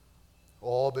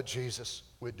 Oh, but Jesus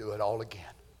would do it all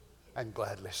again, and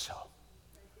gladly so.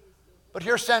 But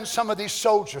here stand some of these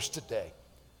soldiers today.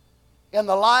 In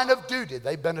the line of duty,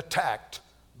 they've been attacked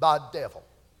by a devil.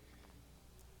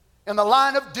 In the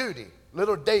line of duty,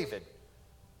 little David,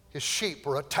 his sheep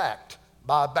were attacked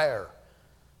by a bear,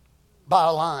 by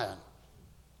a lion,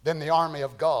 then the army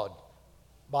of God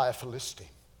by a Philistine.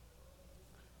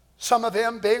 Some of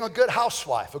them being a good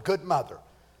housewife, a good mother,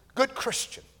 good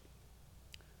Christian,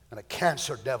 and a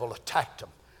cancer devil attacked them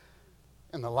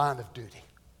in the line of duty.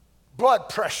 Blood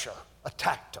pressure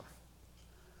attacked them.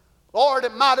 Lord,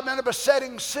 it might have been a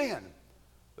besetting sin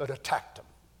that attacked them.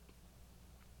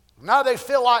 Now they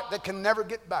feel like they can never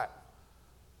get back.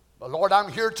 But Lord,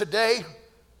 I'm here today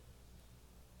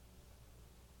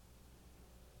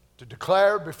to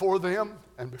declare before them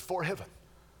and before heaven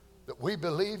that we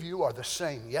believe you are the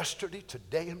same yesterday,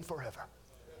 today, and forever.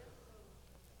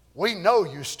 We know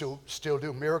you still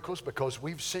do miracles because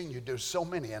we've seen you do so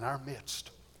many in our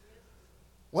midst.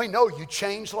 We know you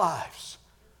change lives.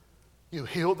 You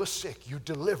heal the sick. You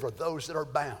deliver those that are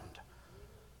bound.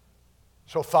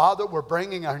 So, Father, we're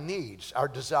bringing our needs, our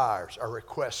desires, our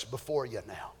requests before you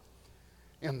now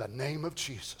in the name of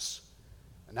Jesus.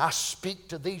 And I speak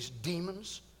to these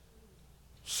demons.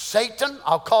 Satan,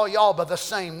 I'll call y'all by the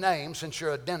same name since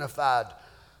you're identified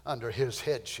under his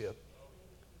headship.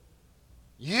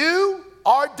 You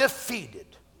are defeated.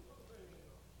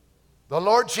 The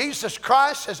Lord Jesus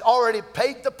Christ has already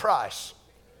paid the price.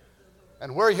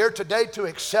 And we're here today to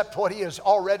accept what he has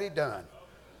already done.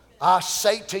 I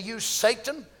say to you,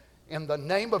 Satan, in the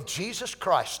name of Jesus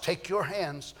Christ, take your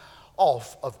hands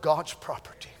off of God's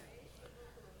property.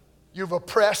 You've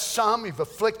oppressed some, you've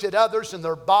afflicted others in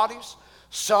their bodies.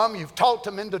 Some, you've talked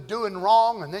them into doing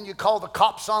wrong, and then you call the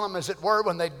cops on them, as it were,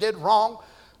 when they did wrong.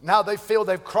 Now they feel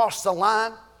they've crossed the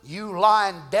line. You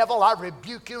lying devil, I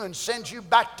rebuke you and send you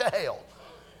back to hell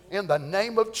in the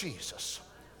name of Jesus.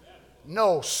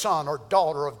 No son or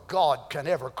daughter of God can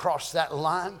ever cross that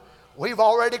line. We've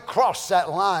already crossed that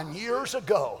line years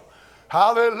ago.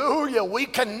 Hallelujah. We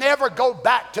can never go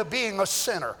back to being a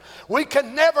sinner. We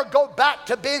can never go back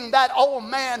to being that old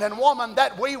man and woman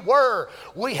that we were.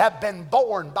 We have been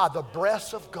born by the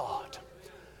breath of God.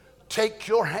 Take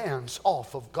your hands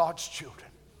off of God's children.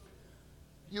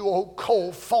 You old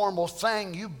cold formal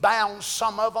thing, you bound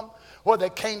some of them where they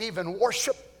can't even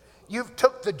worship. You've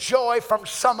took the joy from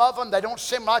some of them. They don't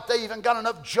seem like they even got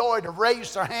enough joy to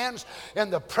raise their hands in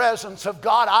the presence of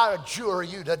God. I adjure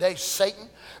you today, Satan,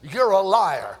 you're a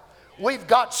liar. We've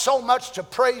got so much to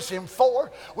praise him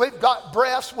for. We've got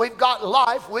breath, we've got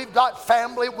life, we've got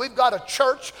family, we've got a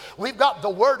church, we've got the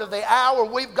word of the hour,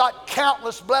 we've got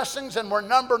countless blessings, and we're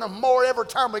numbering them more every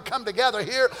time we come together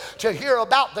here to hear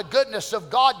about the goodness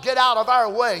of God. Get out of our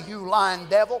way, you lying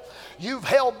devil. You've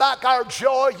held back our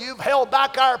joy, you've held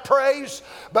back our praise,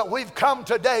 but we've come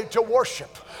today to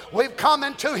worship. We've come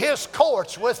into his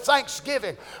courts with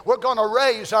thanksgiving. We're going to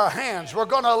raise our hands, we're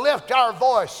going to lift our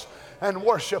voice and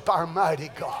worship our mighty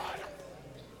God.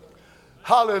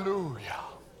 Hallelujah.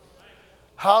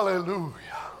 Hallelujah.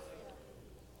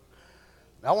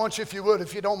 Now I want you, if you would,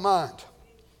 if you don't mind,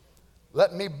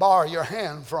 let me borrow your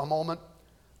hand for a moment.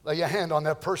 Lay your hand on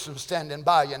that person standing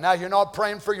by you. Now you're not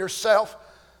praying for yourself,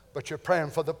 but you're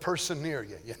praying for the person near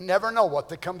you. You never know what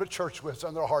they come to church with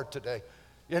in their heart today.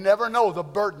 You never know the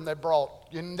burden they brought.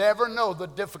 You never know the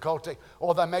difficulty.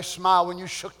 Or they may smile when you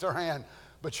shook their hand.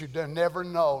 But you never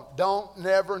know. Don't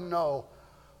never know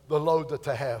the load that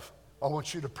they have. I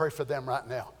want you to pray for them right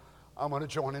now. I'm going to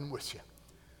join in with you.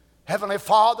 Heavenly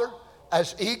Father,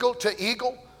 as eagle to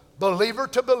eagle, believer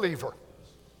to believer.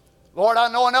 Lord,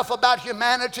 I know enough about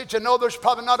humanity to know there's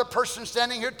probably not a person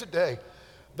standing here today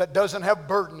that doesn't have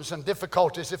burdens and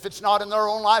difficulties. If it's not in their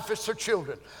own life, it's their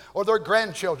children or their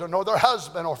grandchildren or their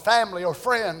husband or family or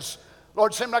friends.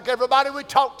 Lord, it seems like everybody we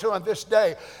talk to on this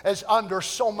day is under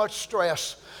so much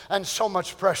stress and so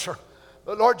much pressure.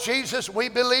 But Lord Jesus, we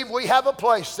believe we have a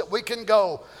place that we can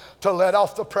go to let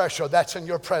off the pressure that's in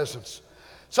your presence.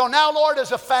 So now, Lord,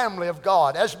 as a family of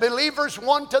God, as believers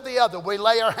one to the other, we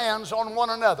lay our hands on one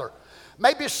another.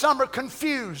 Maybe some are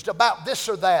confused about this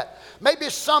or that. Maybe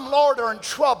some, Lord, are in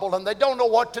trouble and they don't know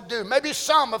what to do. Maybe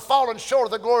some have fallen short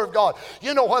of the glory of God.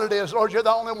 You know what it is, Lord. You're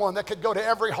the only one that could go to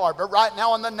every heart. But right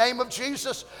now, in the name of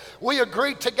Jesus, we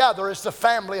agree together as the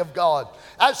family of God,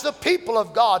 as the people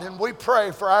of God, and we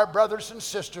pray for our brothers and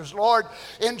sisters, Lord,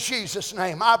 in Jesus'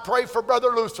 name. I pray for Brother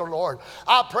Luther, Lord.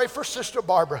 I pray for Sister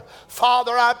Barbara.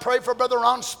 Father, I pray for Brother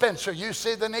Ron Spencer. You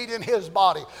see the need in his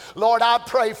body. Lord, I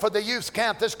pray for the youth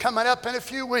camp that's coming up in a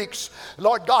few weeks.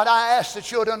 Lord God, I ask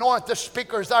that you would anoint the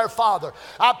speakers, our Father.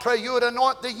 I pray you would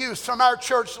anoint the youth from our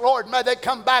church, Lord. May they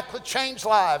come back with changed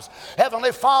lives.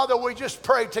 Heavenly Father, we just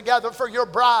pray together for your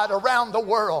bride around the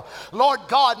world. Lord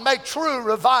God, may true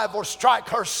revival strike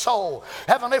her soul.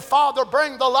 Heavenly Father,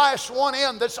 bring the last one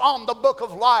in that's on the book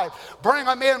of life. Bring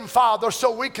them in, Father,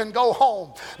 so we can go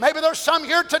home. Maybe there's some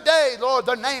here today, Lord,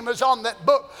 their name is on that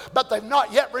book, but they've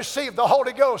not yet received the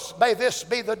Holy Ghost. May this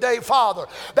be the day, Father,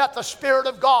 that the Spirit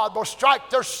of God will strike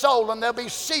their soul and they'll be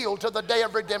sealed to the day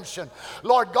of redemption.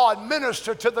 Lord God,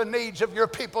 minister to the needs of your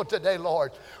people today,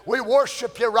 Lord. We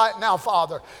worship you right now,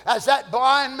 Father. As that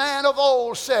blind man of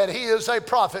old said, he is a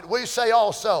prophet. We say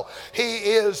also, he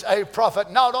is a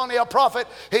prophet. Not only a prophet,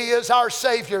 he is our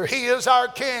Savior. He is our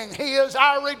King. He is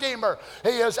our Redeemer. He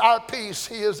is our peace.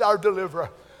 He is our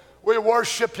deliverer. We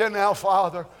worship you now,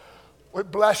 Father. We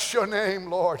bless your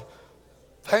name, Lord.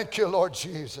 Thank you, Lord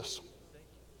Jesus.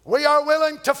 We are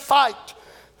willing to fight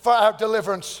for our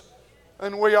deliverance,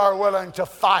 and we are willing to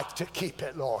fight to keep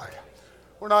it, Lord.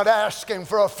 We're not asking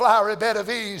for a flowery bed of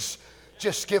ease.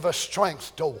 Just give us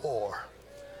strength to war.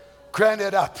 Grant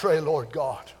it, I pray, Lord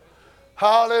God.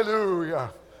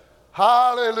 Hallelujah.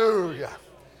 Hallelujah.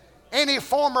 Any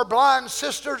former blind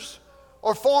sisters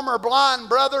or former blind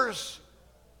brothers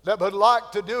that would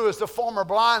like to do as the former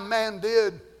blind man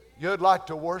did, you'd like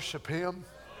to worship him?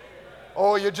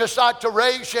 Oh, you just like to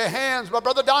raise your hands. But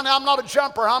Brother Donny, I'm not a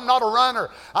jumper. I'm not a runner.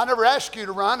 I never asked you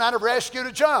to run. I never asked you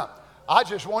to jump. I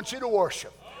just want you to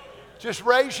worship. Just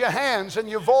raise your hands and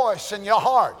your voice and your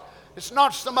heart. It's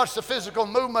not so much the physical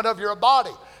movement of your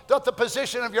body, not the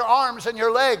position of your arms and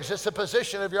your legs. It's the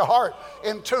position of your heart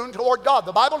in tune toward God.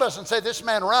 The Bible doesn't say this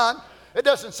man run. It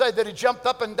doesn't say that he jumped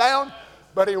up and down,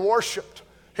 but he worshiped.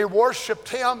 He worshiped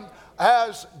him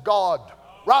as God.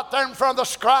 Right there in front of the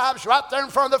scribes, right there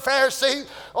in front of the Pharisees.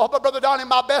 Oh, but Brother Donny,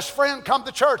 my best friend come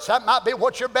to church. That might be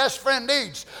what your best friend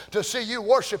needs, to see you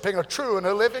worshiping a true and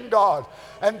a living God.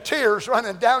 And tears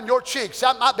running down your cheeks.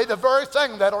 That might be the very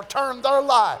thing that'll turn their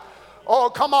life. Oh,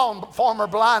 come on, former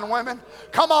blind women.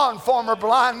 Come on, former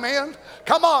blind men.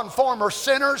 Come on, former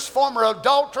sinners, former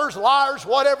adulterers, liars,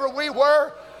 whatever we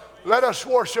were. Let us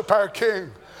worship our King.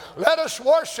 Let us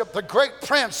worship the great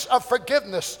Prince of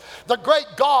forgiveness, the great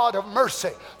God of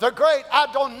mercy, the great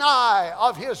Adonai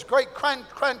of his great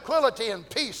tranquility and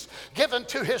peace given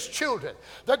to his children,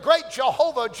 the great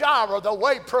Jehovah Jireh, the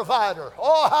way provider.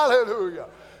 Oh, hallelujah.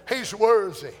 He's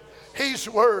worthy. He's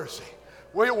worthy.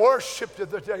 We worship you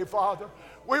today, Father.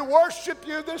 We worship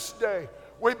you this day.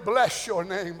 We bless your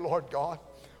name, Lord God.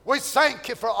 We thank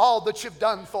you for all that you've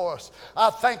done for us. I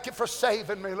thank you for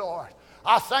saving me, Lord.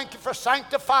 I thank you for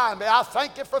sanctifying me. I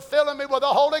thank you for filling me with the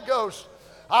Holy Ghost.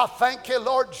 I thank you,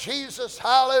 Lord Jesus.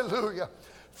 Hallelujah.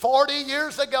 40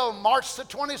 years ago, March the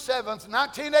 27th,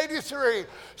 1983,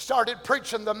 started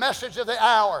preaching the message of the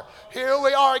hour. Here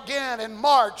we are again in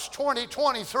March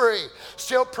 2023,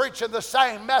 still preaching the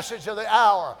same message of the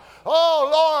hour. Oh,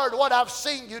 Lord, what I've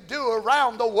seen you do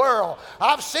around the world.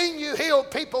 I've seen you heal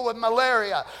people with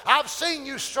malaria. I've seen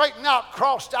you straighten out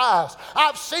crossed eyes.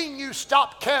 I've seen you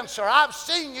stop cancer. I've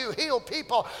seen you heal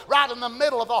people right in the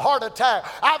middle of a heart attack.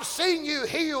 I've seen you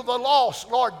heal the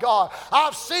lost, Lord God.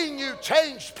 I've seen you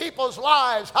change people's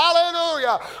lives.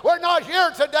 Hallelujah. We're not here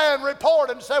today and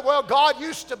report and say, well, God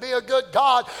used to be a good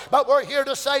God, but we're here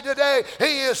to say today,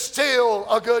 he is still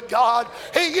a good God.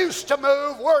 He used to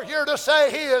move. We're here to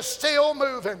say he is still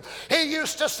moving. He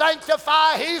used to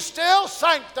sanctify. He's still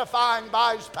sanctifying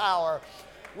by his power.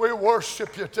 We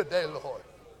worship you today, Lord.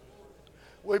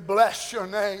 We bless your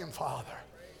name, Father.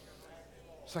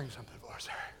 Sing something for us,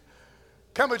 Harry.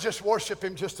 Can we just worship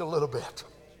him just a little bit?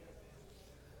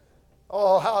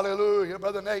 Oh, hallelujah.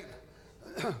 Brother Nate,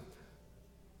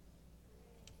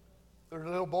 their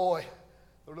little boy,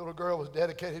 their little girl was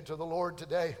dedicated to the Lord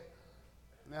today.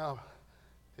 Now,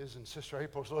 his and Sister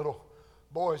April's little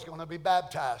boy is going to be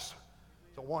baptized.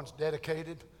 So one's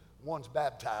dedicated, one's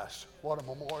baptized. What a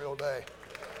Memorial Day.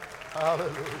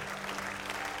 Hallelujah.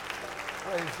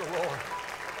 Praise the Lord.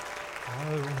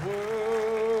 I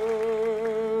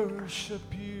worship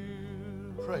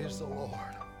you. Praise the Lord.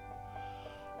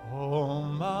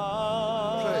 Almighty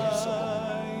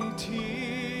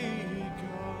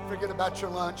Forget about your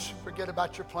lunch. Forget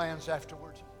about your plans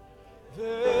afterwards.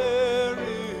 There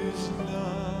is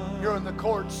none. You're in the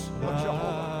courts of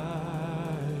Jehovah,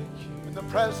 in the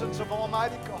presence of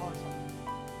Almighty God.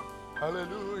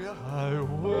 Hallelujah. I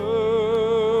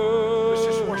Let's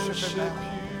just worship worship Him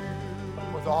now you.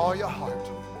 with all your heart.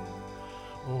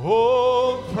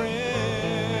 Oh,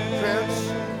 Prince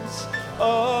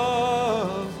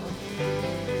of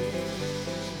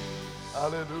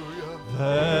Hallelujah.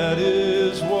 That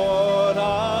is what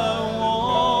I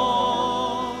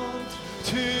want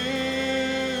to do.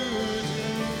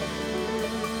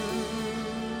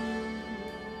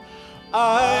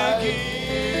 I give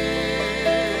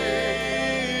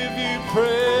you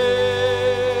praise.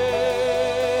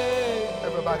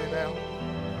 Everybody now.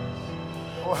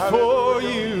 Oh, For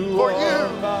hallelujah. you For are you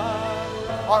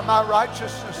my are my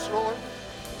righteousness, Lord,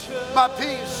 my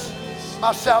peace,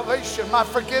 my salvation, my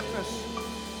forgiveness.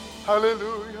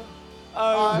 Hallelujah.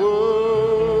 I worship.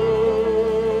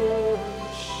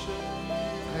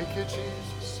 Thank you,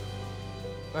 Jesus.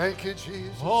 Thank you,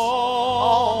 Jesus.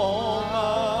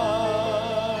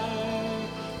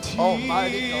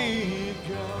 Almighty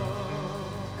God.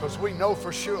 Because we know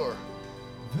for sure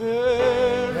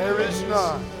There is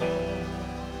none.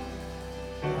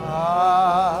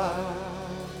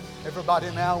 Everybody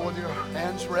now with your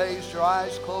hands raised, your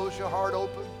eyes closed, your heart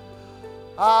open.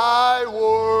 I worship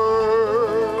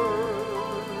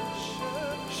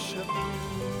you,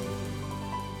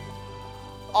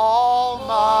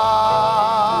 Almighty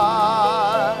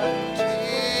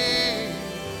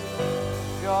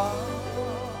God.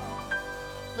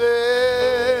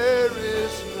 There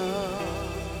is none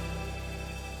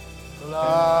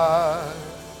like.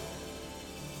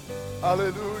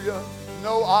 Hallelujah.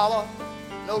 No Allah,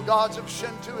 no gods of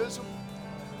Shintoism.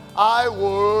 I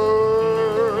worship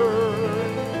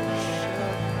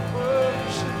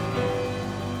you.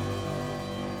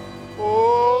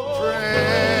 Oh, Prince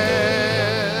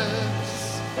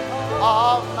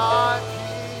of my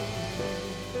peace.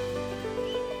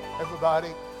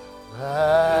 Everybody,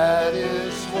 that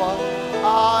is what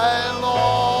I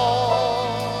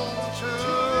long to.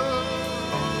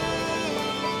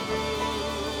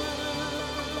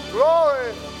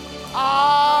 Glory.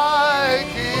 I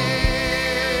give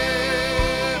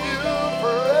you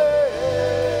praise.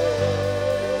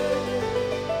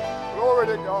 Glory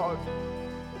to God.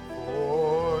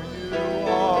 For you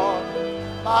are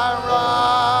my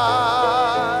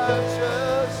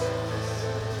righteousness.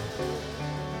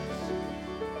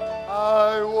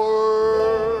 I worship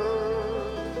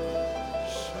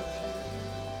you.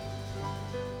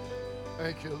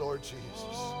 Thank you, Lord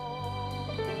Jesus.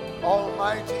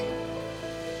 Almighty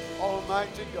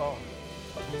God.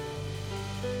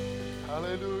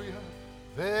 Hallelujah.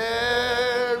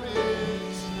 There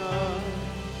is none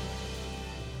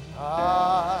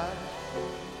like.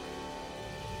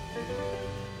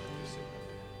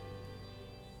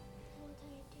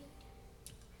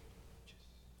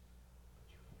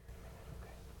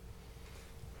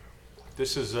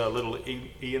 This is little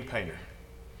Ian Painter.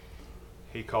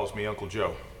 He calls me Uncle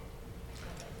Joe.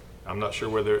 I'm not sure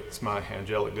whether it's my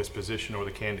angelic disposition or the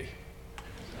candy,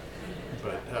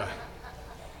 but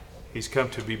he's come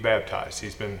to be baptized.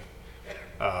 He's been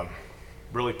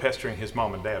really pestering his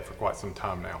mom and dad for quite some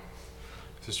time now.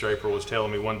 Sister April was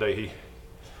telling me one day he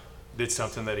did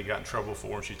something that he got in trouble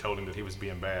for, and she told him that he was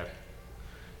being bad.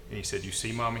 And he said, "You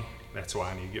see, Mommy, that's why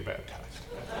I need to get baptized."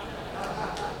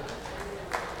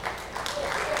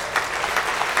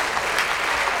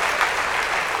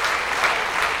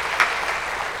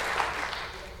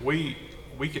 We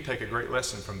could take a great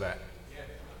lesson from that.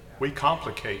 We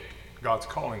complicate God's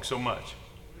calling so much.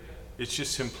 It's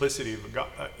just simplicity of God.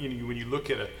 When you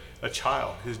look at a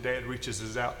child, his dad reaches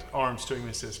his arms to him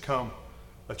and says, "Come."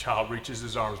 The child reaches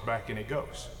his arms back and he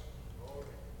goes.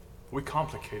 We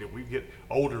complicate it. We get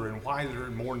older and wiser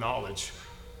and more knowledge.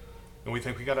 And we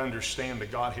think we got to understand the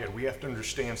Godhead. We have to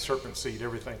understand serpent seed,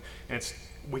 everything. And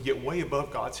we get way above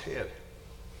God's head.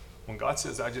 When God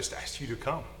says, "I just asked you to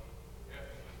come."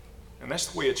 And that's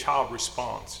the way a child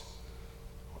responds.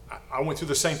 I went through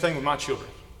the same thing with my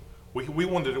children. We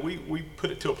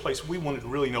put it to a place we wanted to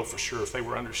really know for sure if they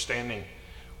were understanding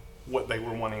what they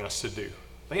were wanting us to do.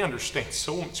 They understand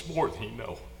so much more than you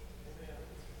know.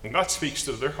 When God speaks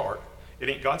to their heart, it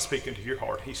ain't God speaking to your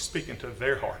heart. He's speaking to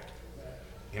their heart.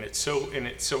 And it's so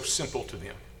simple to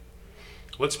them.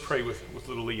 Let's pray with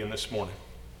little Ian this morning.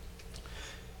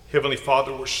 Heavenly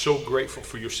Father, we're so grateful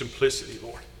for your simplicity,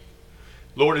 Lord.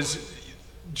 Lord, as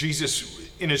Jesus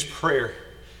in his prayer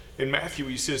in Matthew,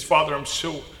 he says, "Father, I'm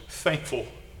so thankful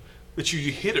that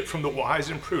you hid it from the wise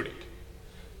and prudent,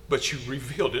 but you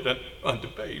revealed it unto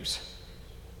babes.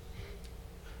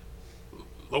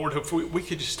 Lord, if we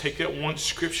could just take that one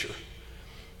scripture,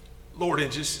 Lord,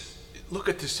 and just look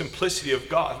at the simplicity of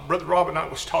God. Brother Rob and I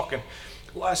was talking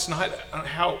last night on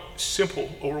how simple,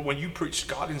 or when you preached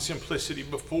God in simplicity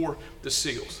before the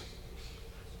seals.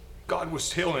 God was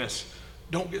telling us,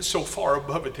 don't get so far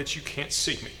above it that you can't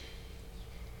see me.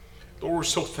 Lord, we're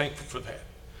so thankful for that.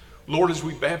 Lord, as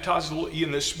we baptize little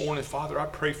Ian this morning, Father, I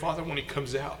pray, Father, when he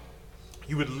comes out,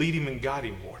 you would lead him and guide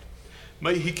him, Lord.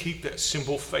 May he keep that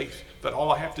simple faith that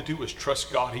all I have to do is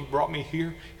trust God. He brought me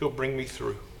here, he'll bring me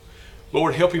through.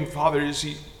 Lord, help him, Father, as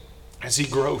he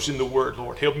grows in the Word,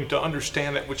 Lord. Help him to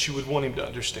understand that which you would want him to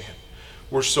understand.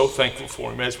 We're so thankful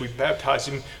for him. As we baptize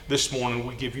him this morning,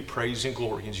 we give you praise and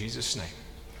glory in Jesus' name.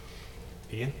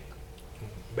 Ian,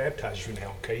 baptize you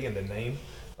now, okay, in the name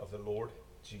of the Lord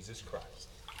Jesus Christ.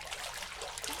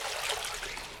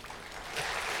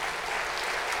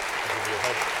 I'll give you a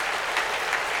hug.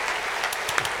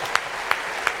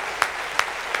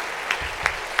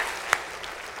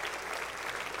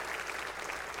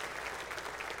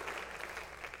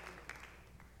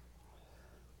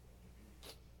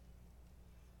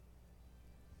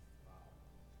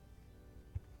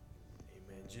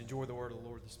 Did you enjoy the word of the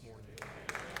Lord this morning?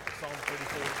 Psalm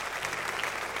 34.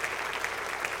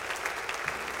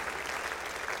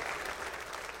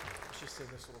 Let's just sing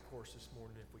this little chorus this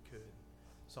morning if we could.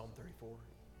 Psalm 34.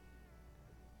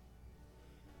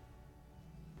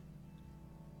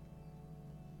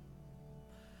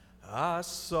 I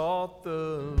sought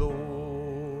the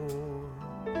Lord,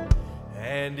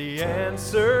 and he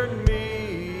answered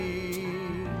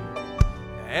me,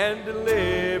 and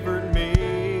delivered me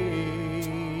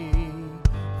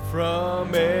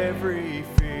from every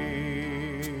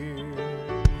fear.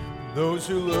 Those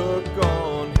who look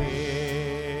on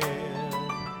him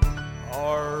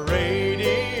are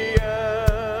radiant,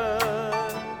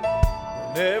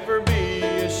 they'll never be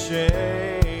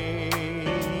ashamed,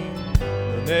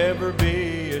 they'll never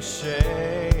be ashamed.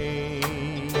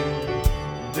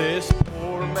 This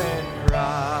poor man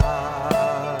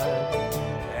cried,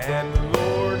 and the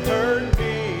Lord heard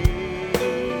me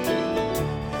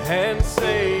and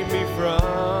saved me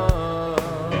from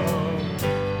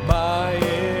my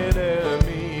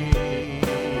enemies.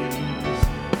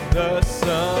 The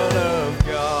Son of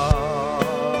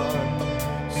God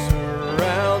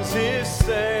surrounds his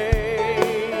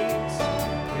saints.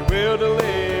 He will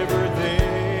deliver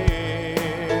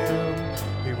them.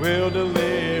 He will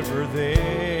deliver them.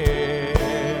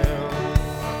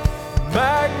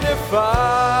 Magnify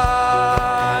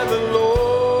the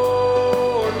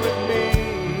Lord with me.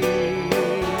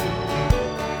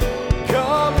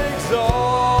 Come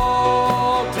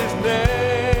exalt his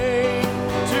name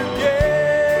together.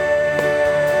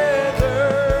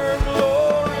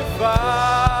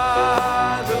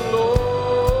 Glorify the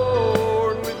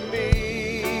Lord with me.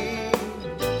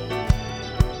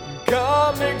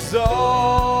 Come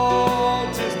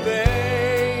exalt his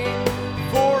name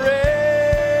forever.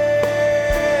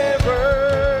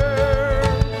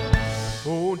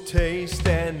 Oh, taste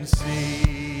and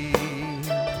see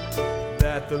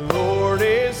that the Lord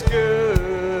is good.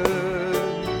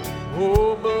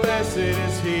 Oh, blessed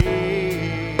is he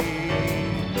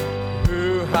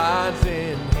who hides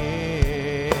in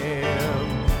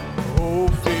him. Oh,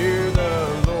 fear the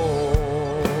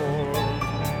Lord,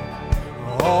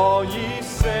 all ye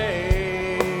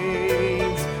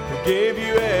saints, who gave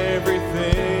you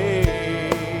everything,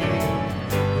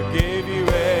 who gave you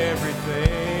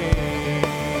everything.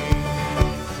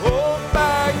 Oh,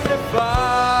 magnify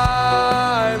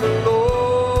the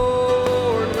Lord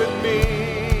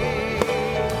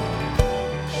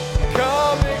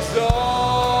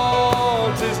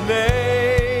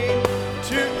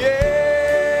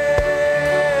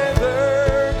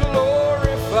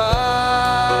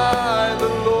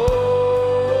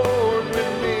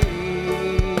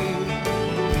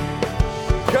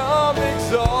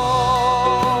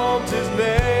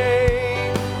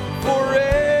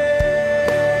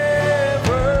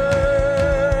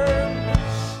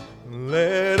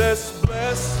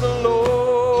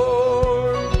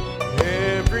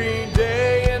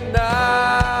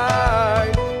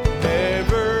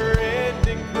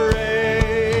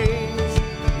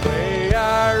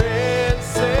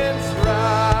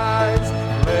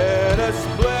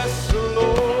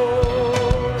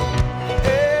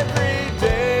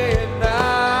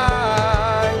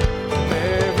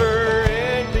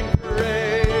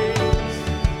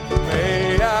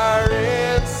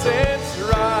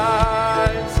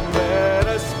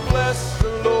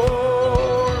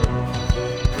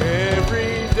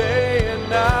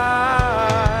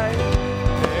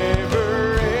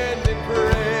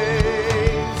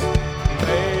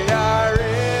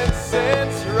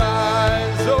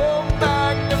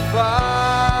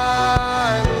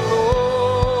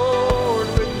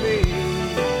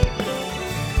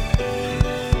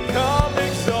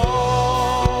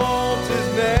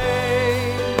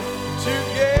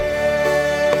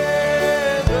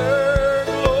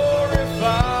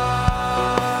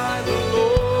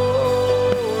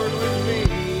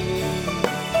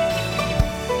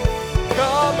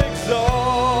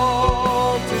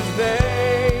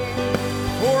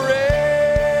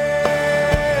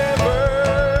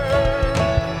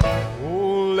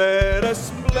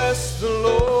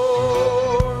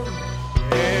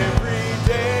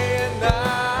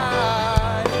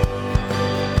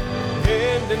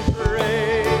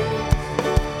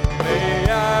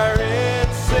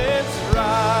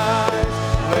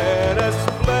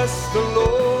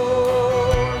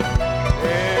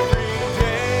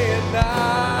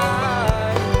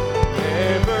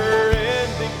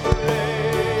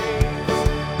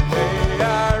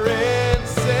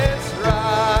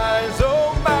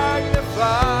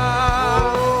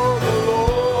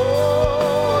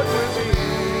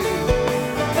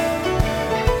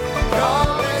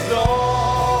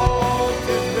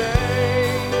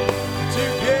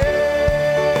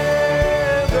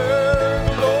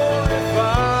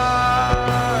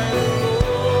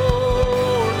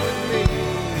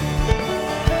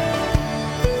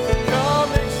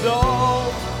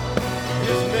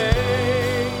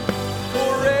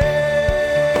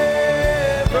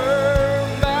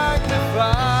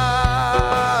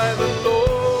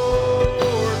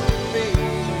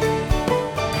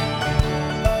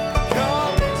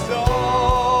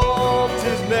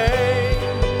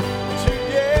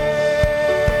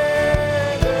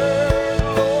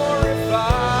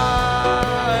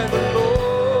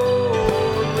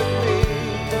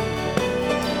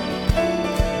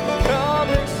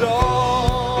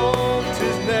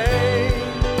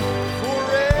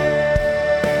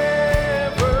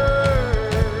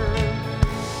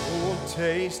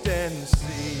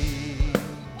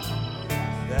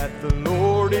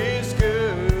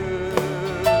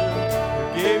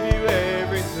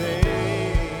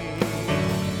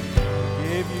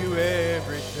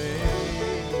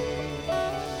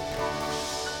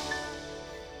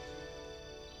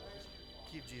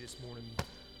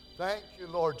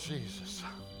Lord Jesus.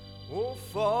 Oh,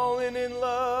 falling in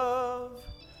love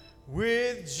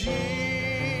with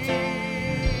Jesus.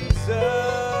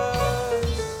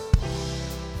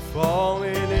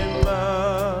 Falling in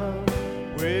love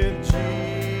with Jesus.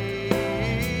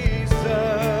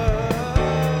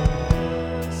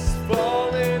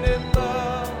 Falling in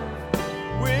love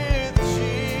with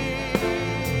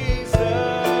Jesus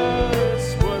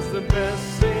was the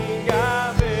best thing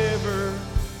I've ever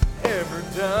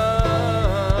done.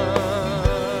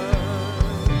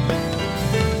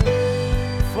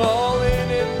 Falling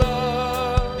in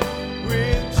love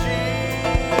with Jesus.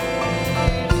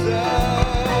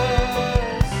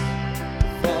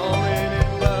 Falling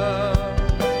in love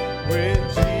with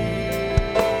Jesus.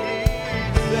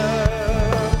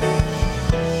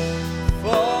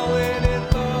 Falling in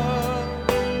love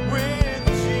with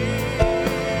Jesus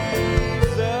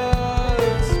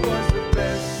was the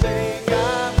best thing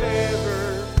I've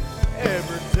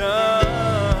ever done.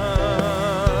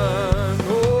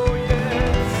 Oh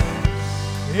yes,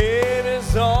 in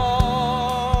His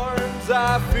arms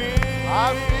I feel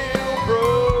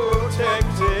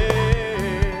protected.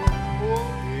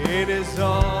 In His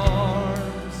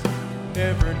arms,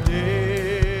 never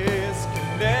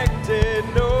disconnected.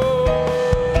 No,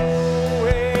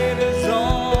 in His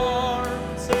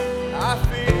arms I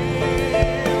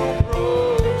feel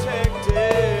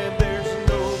protected. There's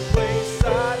no place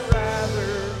I'd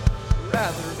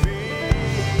rather be.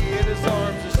 In His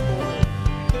arms this morning.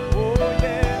 Oh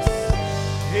yes,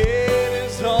 in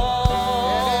His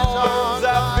arms I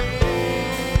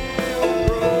feel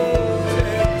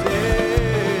protected.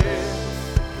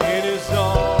 In His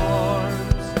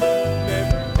arms,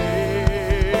 never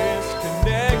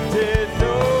disconnected.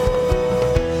 No,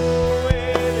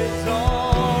 in His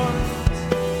arms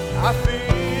I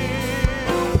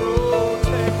feel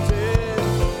protected.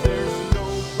 There's no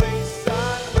place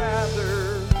I'd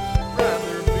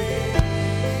rather be.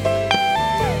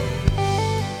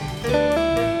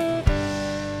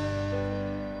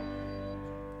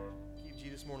 Keep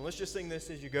Jesus this morning. Let's just sing this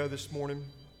as you go this morning.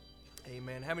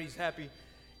 Amen. How many's happy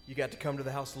you got to come to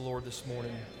the house of the Lord this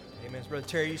morning? Amen. As Brother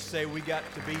Terry used to say, we got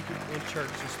to be in church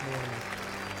this morning.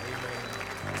 Amen.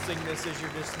 Let's sing this as you're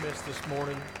dismissed this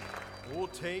morning. We'll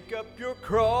take up your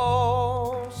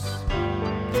cross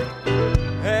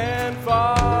and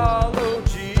follow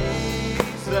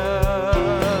Jesus.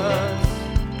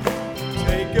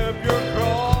 Take up your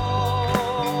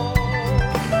cross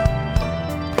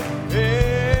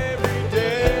every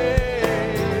day.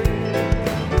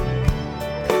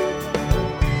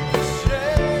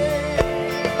 Shame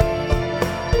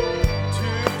to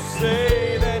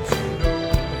say that you know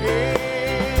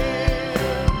Him.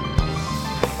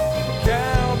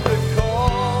 Count the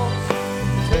cost,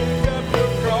 take up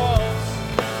your cross,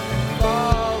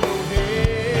 follow Him.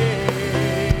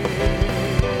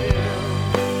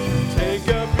 Take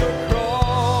up your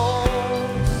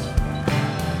cross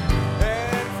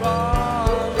and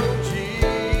follow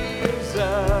Jesus.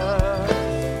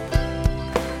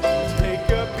 Take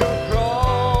up your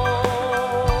cross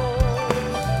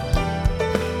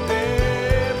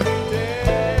every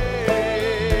day.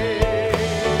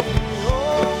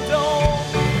 Oh, don't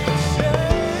be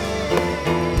ashamed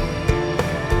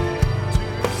to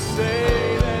say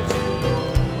that you know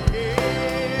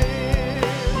Him.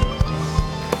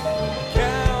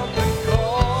 Count the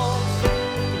cost,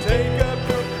 take up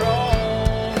your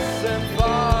cross and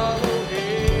follow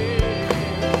Him.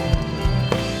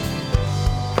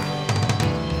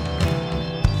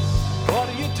 What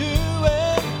are you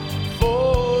doing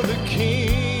for the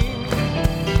King?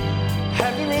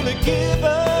 Have you really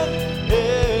given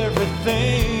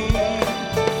everything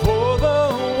for the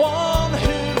one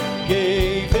who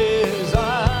gave His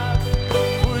life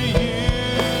for you?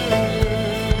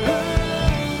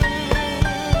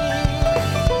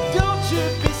 Don't you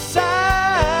be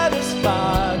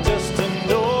satisfied just to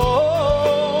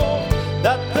know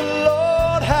that the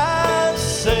Lord has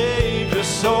saved your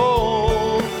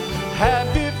soul?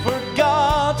 Have you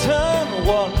forgotten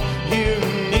what you